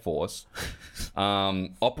 Hungarian Air Force,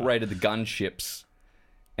 operated the gunships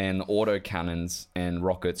and autocannons and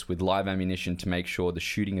rockets with live ammunition to make sure the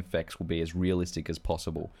shooting effects will be as realistic as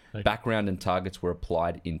possible. Okay. Background and targets were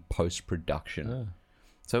applied in post-production.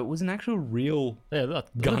 So it was an actual real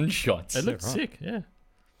gunshots. It looked sick, yeah.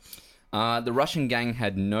 The Russian gang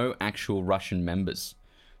had no actual Russian members.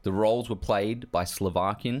 The roles were played by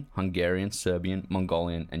Slovakian, Hungarian, Serbian,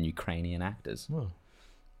 Mongolian, and Ukrainian actors. Oh.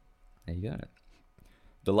 There you go.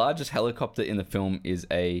 The largest helicopter in the film is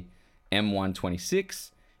a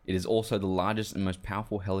M126. It is also the largest and most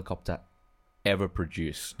powerful helicopter ever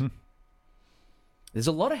produced. There's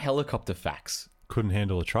a lot of helicopter facts. Couldn't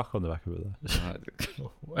handle a truck on the back of it,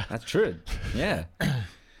 though. That's true. Yeah.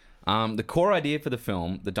 The core idea for the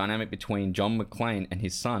film, the dynamic between John McClane and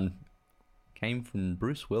his son, came from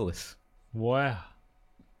Bruce Willis. Wow.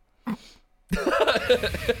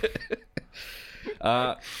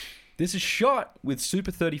 This is shot with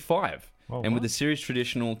Super 35 Oh, and with wow. the series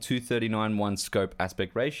traditional 2:39:1 scope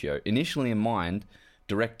aspect ratio. Initially in mind,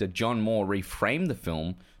 director John Moore reframed the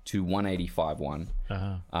film to 1:85:1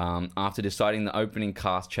 after deciding the opening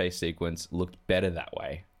cast chase sequence looked better that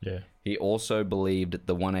way. Yeah. He also believed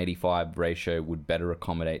the 1:85 ratio would better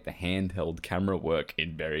accommodate the handheld camera work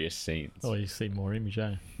in various scenes. Oh, you see more image,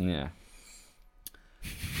 eh? Yeah.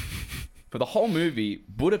 For the whole movie,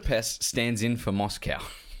 Budapest stands in for Moscow.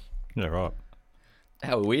 Yeah, right.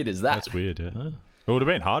 How weird is that? That's weird, yeah. It would have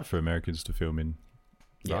been hard for Americans to film in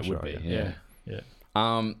Yeah, Russia, it would I be. guess. Yeah.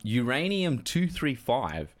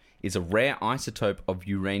 Uranium-235 is a rare isotope of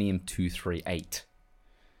uranium-238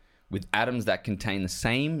 with atoms that contain the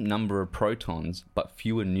same number of protons but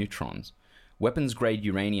fewer neutrons. Weapons-grade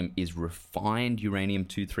uranium is refined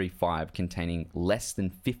uranium-235 containing less than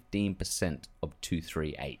 15% of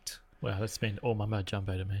 238. Wow, that's been all my mud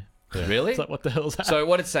jumbo to me. Really? It's like, what the hell's that? So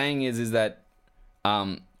what it's saying is that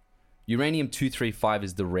uranium-235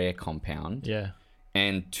 is the rare compound. Yeah.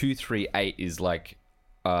 And 238 is like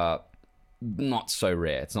not so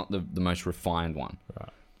rare. It's not the most refined one.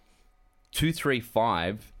 Right.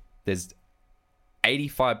 235, there's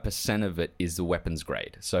 85% of it is the weapons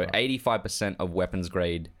grade. So 85% of weapons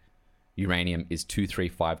grade uranium is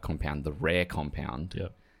 235 compound, the rare compound.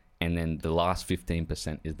 Yep. And then the last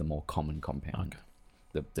 15% is the more common compound. Okay.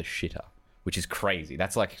 The shitter, which is crazy.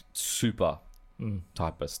 That's like super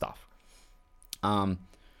type of stuff.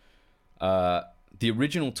 The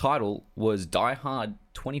original title was Die Hard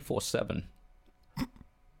 24/7.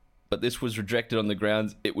 But this was rejected on the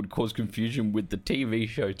grounds it would cause confusion with the TV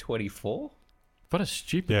show 24. What a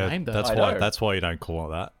stupid Yeah, name, though. that's I why. know. That's why you don't call it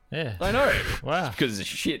that. Yeah. I know. Wow. Because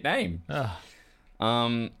it's a shit name. The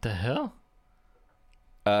hell?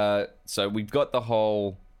 So we've got the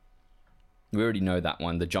whole... We already know that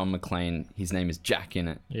one. The John McClane, his name is Jack in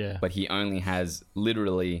it. Yeah. But he only has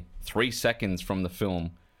literally 3 seconds from the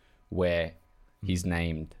film where he's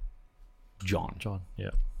named John. John. Yeah.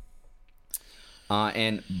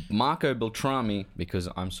 And Marco Beltrami, because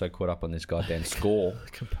I'm so caught up on this goddamn score,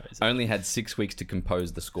 Composer. only had 6 weeks to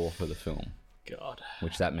compose the score for the film, God.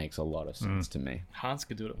 which that makes a lot of sense to me. Hans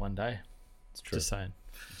could do it one day. It's true. Just saying.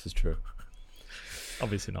 This is true.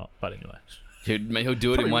 Obviously not, but anyway. He'll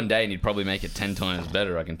do it in one day and he'd probably make it 10 times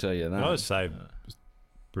better, I can tell you that. I would say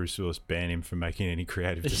Bruce Willis ban him from making any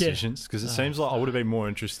creative decisions because it seems like I would have been more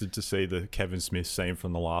interested to see the Kevin Smith scene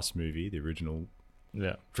from the last movie, the original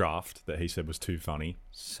Yeah. draft that he said was too funny,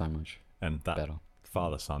 So much and that better.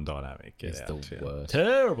 father-son dynamic. Get It's out, the yeah. worst.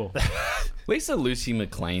 Terrible. At least the Lucy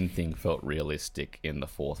McLean thing felt realistic in the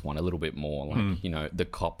fourth one, a little bit more. Like, you know, the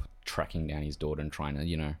cop tracking down his daughter and trying to,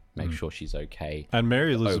 you know, make sure she's okay. And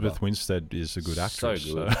Mary Elizabeth Over. Winstead is a good actress.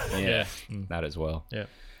 So good. So. Yeah, Yeah. that as well. Yeah.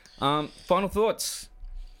 Final thoughts.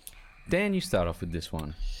 Dan, you start off with this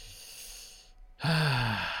one.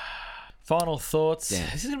 Final thoughts. Yeah.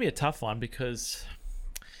 This is going to be a tough one because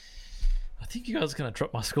I think you guys are going to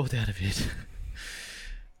drop my score down a bit.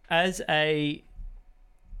 As a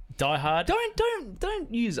diehard...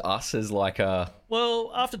 Don't use us as like a...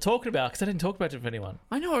 Well, after talking about it, because I didn't talk about it with anyone.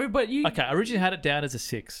 I know, but you... Okay, I originally had it down as a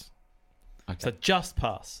 6. Okay. So just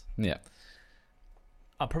pass. Yeah.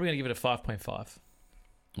 I'm probably going to give it a 5.5.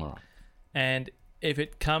 All right. And if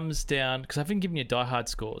it comes down... Because I've been giving you diehard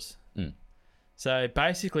scores. Mm. So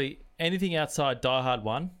basically, anything outside diehard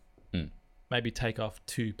 1, Mm. maybe take off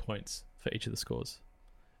 2 points for each of the scores.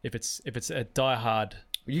 If it's a diehard...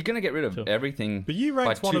 You're going to get rid of Sure. everything But you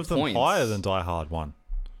ranked by one 2 of them points. higher than Die Hard 1.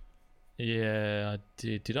 Yeah, I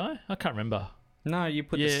did. Did I? I can't remember. No, you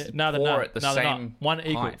put Yeah, the no, four at the they're not. same One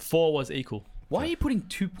equal. height. 4 was equal. Why are you putting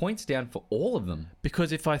 2 points down for all of them? Because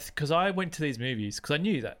because I went to these movies because I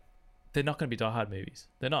knew that they're not going to be Die Hard movies.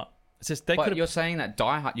 They're not. It's just they But could you're have. saying that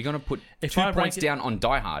Die Hard, you're going to put If 2 I rank points it- down on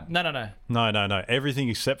Die Hard. No. No. Everything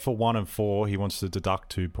except for 1 and 4, he wants to deduct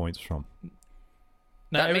 2 points from.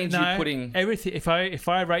 No, That means you're putting- everything. If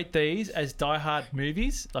I rate these as Die Hard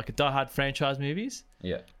movies, like a Die Hard franchise movies,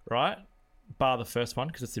 Yeah. right? Bar the first one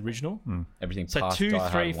because it's the original. Everything So past 2, Die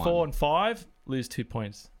 3, Hard 1. 4, and 5 lose 2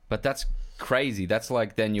 points. But that's crazy. That's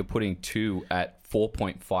like then you're putting 2 at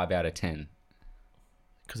 4.5 out of 10.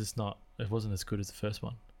 Because it's not. It wasn't as good as the first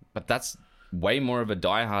one. But that's way more of a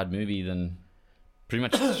Die Hard movie than pretty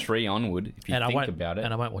much 3 onward, if you and I think won't about it.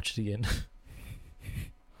 And I won't watch it again.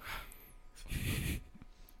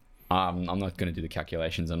 I'm not going to do the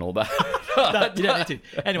calculations and all that. No, you don't need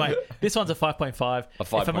to. Anyway, this one's a 5.5. A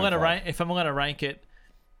If I'm going to 5.5. rank, rank it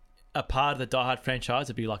a part of the Die Hard franchise,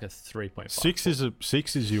 it'd be like a 3.5.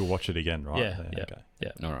 6 is you'll watch it again, right? Yeah.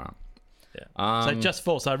 Okay. All right. Yeah. So just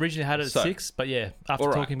 4. So I originally had it at so- 6, but yeah, after all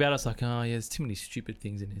right. talking about it, it's like, oh yeah, there's too many stupid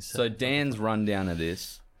things in this. So Dan's rundown of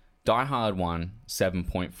this: Die Hard 1,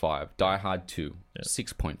 7.5; Die Hard 2,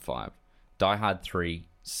 6.5; Die Hard 3,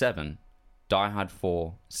 7; Die Hard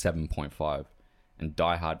 4, 7.5; and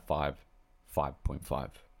Die Hard 5, 5.5.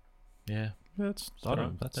 yeah, That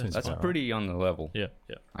seems That's about right. pretty on the level, yeah.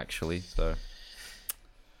 actually. So,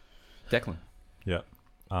 Declan. Yeah.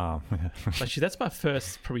 Actually, that's my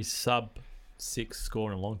first probably sub 6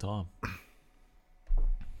 score in a long time.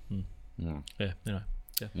 Mm, Yeah, you know.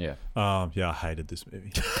 yeah. Yeah, I hated this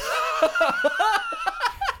movie.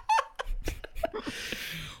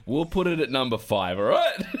 We'll put it at number 5. All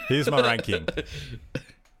right. Here's my ranking.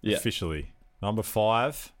 Yeah. Officially. Number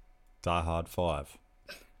 5, Die Hard 5.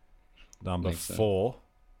 Number Makes sense. 4,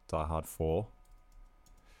 Die Hard 4.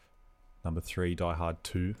 Number 3, Die Hard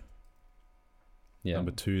 2. Yeah.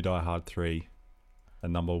 Number 2, Die Hard 3.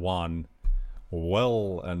 And number 1,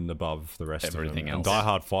 well and above the rest Everything of them. else. And Die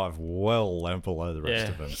Hard 5, well and below the rest Yeah.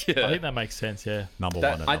 of them. Yeah. I think that makes sense. Yeah. Number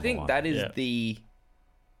That- 1 and I number think 1. that is Yeah. the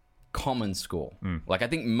common score. Mm. Like I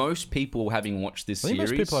think most people having watched this I think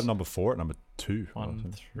series, most people have number 4 at number 2.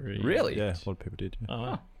 1, 3. Really? Yeah, a lot of people did. Yeah. Oh,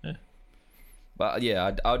 wow. Yeah. but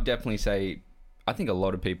yeah, I would definitely say I think a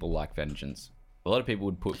lot of people like Vengeance. A lot of people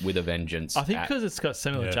would put With a Vengeance. I think at- because it's got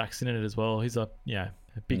Samuel Yeah. Jackson in it as well. He's a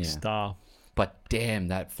big Yeah. star. but damn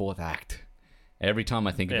that 4th act. Every time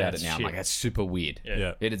I think Yeah, about it it's now, I'm shit. like that's super weird. Yeah.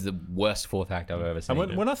 Yeah. It is the worst 4th act I've ever seen.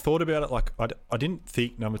 And when I thought about it, like I didn't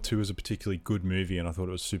think number 2 was a particularly good movie, and I thought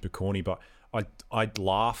it was super corny. But I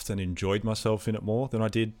laughed and enjoyed myself in it more than I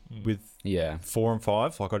did with yeah, 4 and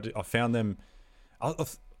 5. Like I found them.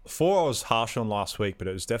 4 I was harsh on last week, but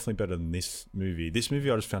it was definitely better than this movie. This movie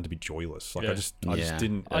I just found to be joyless. Like Yeah. I just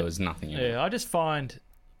didn't. There was nothing in it. Yeah, I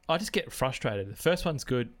just get frustrated. The first one's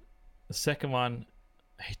good. The second one,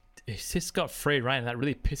 it's just got free reign, and that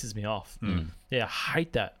really pisses me off. Yeah, I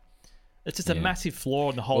hate that. It's just a Yeah. massive flaw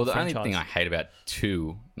in the whole Well, the franchise. only thing I hate about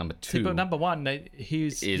number See, 2, but number 1,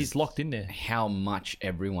 he's is locked in there. how much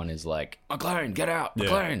everyone is like, McLaren, get out, Yeah.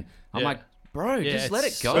 McLaren. I'm Yeah. like, bro, Yeah, just let it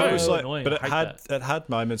it's go. But it was so like, annoying. but I it hate had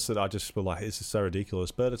moments that I just were like, "This is so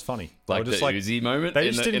ridiculous," but it's funny. They like were the just like, Uzi moment they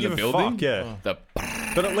in just the, didn't in give the a building. fuck. Yeah, The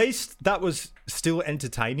but at least that was still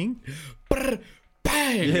entertaining.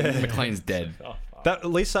 bang, McLean's dead. That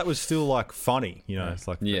at least that was still like funny. You know, it's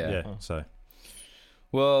like Yeah. So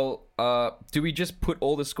Well, do we just put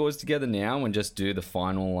all the scores together now and just do the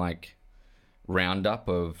final like roundup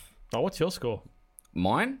of Oh, what's your score?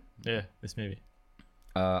 mine? Yeah, this movie.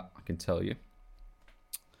 I can tell you.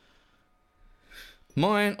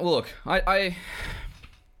 Mine. Look, I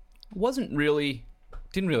didn't really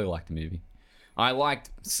like the movie. I liked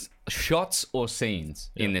shots or scenes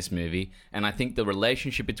in this movie, and I think the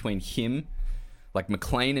relationship between him, like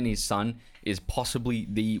McClane and his son, is possibly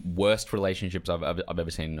the worst relationships I've ever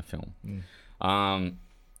seen in a film.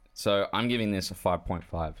 So I'm giving this a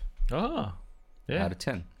 5.5 Oh, yeah. out of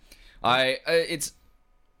 10.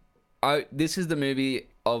 This is the movie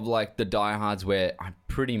of like the diehards where I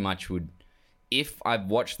pretty much would, if I've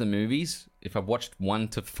watched the movies, if I've watched 1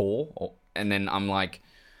 to 4, and then I'm like,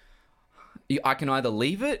 I can either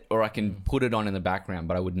leave it or I can put it on in the background,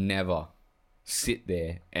 but I would never sit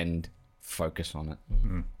there and focus on it.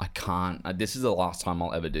 I can't. This is the last time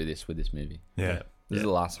I'll ever do this with this movie. yeah. This is the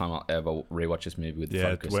last time I'll ever rewatch this movie with Yeah,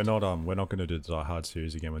 focus. we're not going to do the Die Hard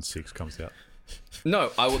series again when 6 comes out.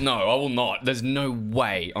 No, I will not. There's no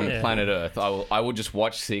way on Yeah. planet Earth I will just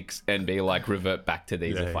watch 6 and be like revert back to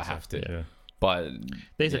these if I have to. Yeah. But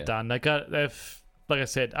These yeah. are done. They've like I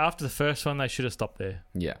said, after the first one, they should have stopped there.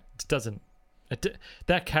 Yeah. It doesn't.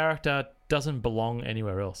 That character doesn't belong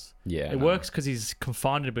anywhere else. Yeah. It works because he's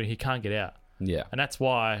confined, but he can't get out, Yeah. and that's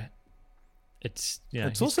why it's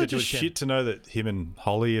It's he's also good to just do it shit to know that him and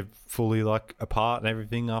Holly are fully like apart and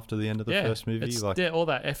everything after the end of the again. first movie. It's, Like, yeah, all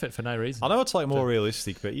that effort for no reason. I know it's like more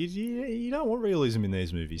realistic, but you don't want realism in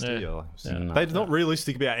these movies, do Yeah. you? Like, Yeah. No. They're not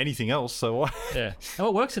realistic about anything else, so why? Yeah, and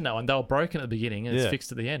what works in that one, they were broken at the beginning and Yeah. it's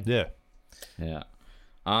fixed at the end. Yeah. Yeah.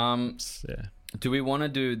 Yeah, Do we want to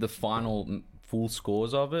do the final full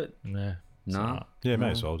scores of it? nah. No. Yeah,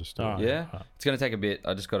 may as well just do it. Alright. Yeah. It's gonna take a bit.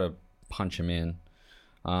 I just gotta punch him in.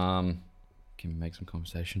 Can we make some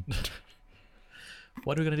conversation?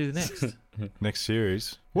 What are we gonna do next? Next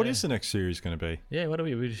series. What Yeah. is the next series going to be? Yeah, what are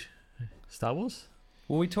we? Star Wars?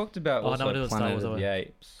 Well, we talked about Oh, also no, it was Star Planet Wars, of are the we?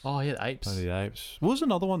 Apes. Oh yeah, the apes. Planet of the Apes. What was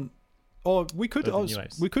another one? Oh, we could. Planet of the New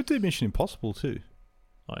Apes. We could do Mission Impossible too.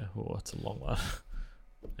 Oh, that's a long one.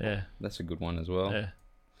 Yeah, That's a good one as well. yeah,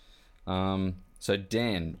 So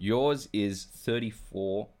Dan, yours is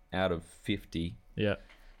 34 out of 50. yeah.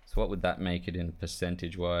 So what would that make it in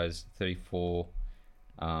percentage wise? 34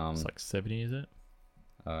 It's like 70, is it?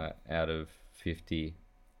 out of 50.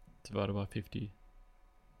 Divided by 50.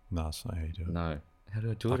 No, that's not how you do it. No. How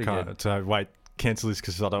do I do I it again? can't. So wait, cancel this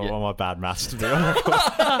because I don't Yeah. want my bad maths to be on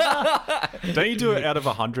record. Don't you do it out of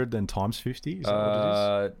 100 then times 50? Is that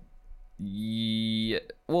what it is? Yeah.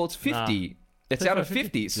 Well, it's 50. It's out of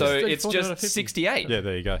 50, so Yeah. it's 34 out just of 50. 68. Yeah,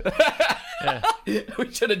 there you go. Yeah.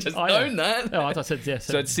 We should have just Oh, yeah. known that. Oh, I thought I said yeah.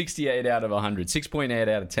 So it's 68 out of 100. 6.8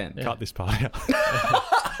 out of 10. Yeah. Cut this part out.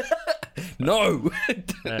 No.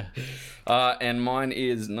 yeah. And mine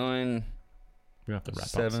is 9, We have to wrap up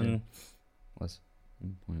 7 soon. plus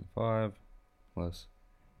 1.5 plus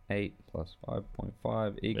 8 plus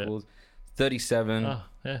 5.5 equals 37. Oh,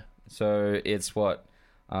 yeah. So it's what?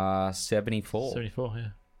 74. 74, yeah.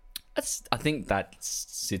 I think that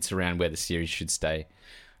sits around where the series should stay.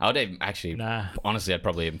 I would even, actually, Nah. honestly, I'd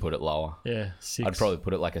probably even put it lower. Yeah. 6. I'd probably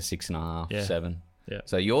put it like a 6.5, Yeah. 7. Yeah.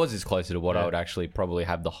 So yours is closer to what I Yeah. would actually probably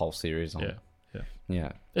have the whole series on. Yeah. Yeah.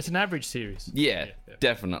 Yeah. It's an average series. Yeah, Yeah.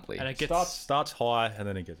 definitely. And it gets. Starts high and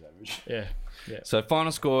then it gets average. Yeah. Yeah. So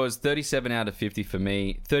final scores 37 out of 50 for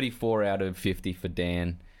me, 34 out of 50 for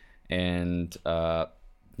Dan, and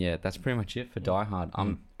yeah, that's pretty much it for Die Hard. I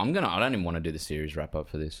don't even want to do the series wrap up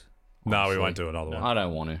for this. No, we honestly. won't do another one. I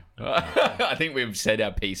don't want to. I think we've said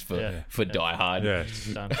our piece for Yeah. Die Hard. Yeah.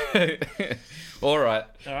 Done. All right,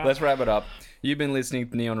 All right. let's wrap it up. You've been listening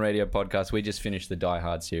to Neon Radio Podcast. We just finished the Die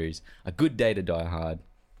Hard series. A good day to Die Hard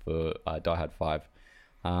for Die Hard 5.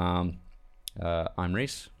 I'm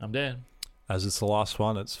Reese. I'm Dan. As it's the last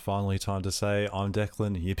one, it's finally time to say, I'm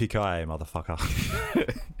Declan. Yippee-ki-yay, motherfucker.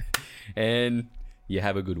 And you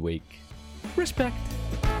have a good week. Respect.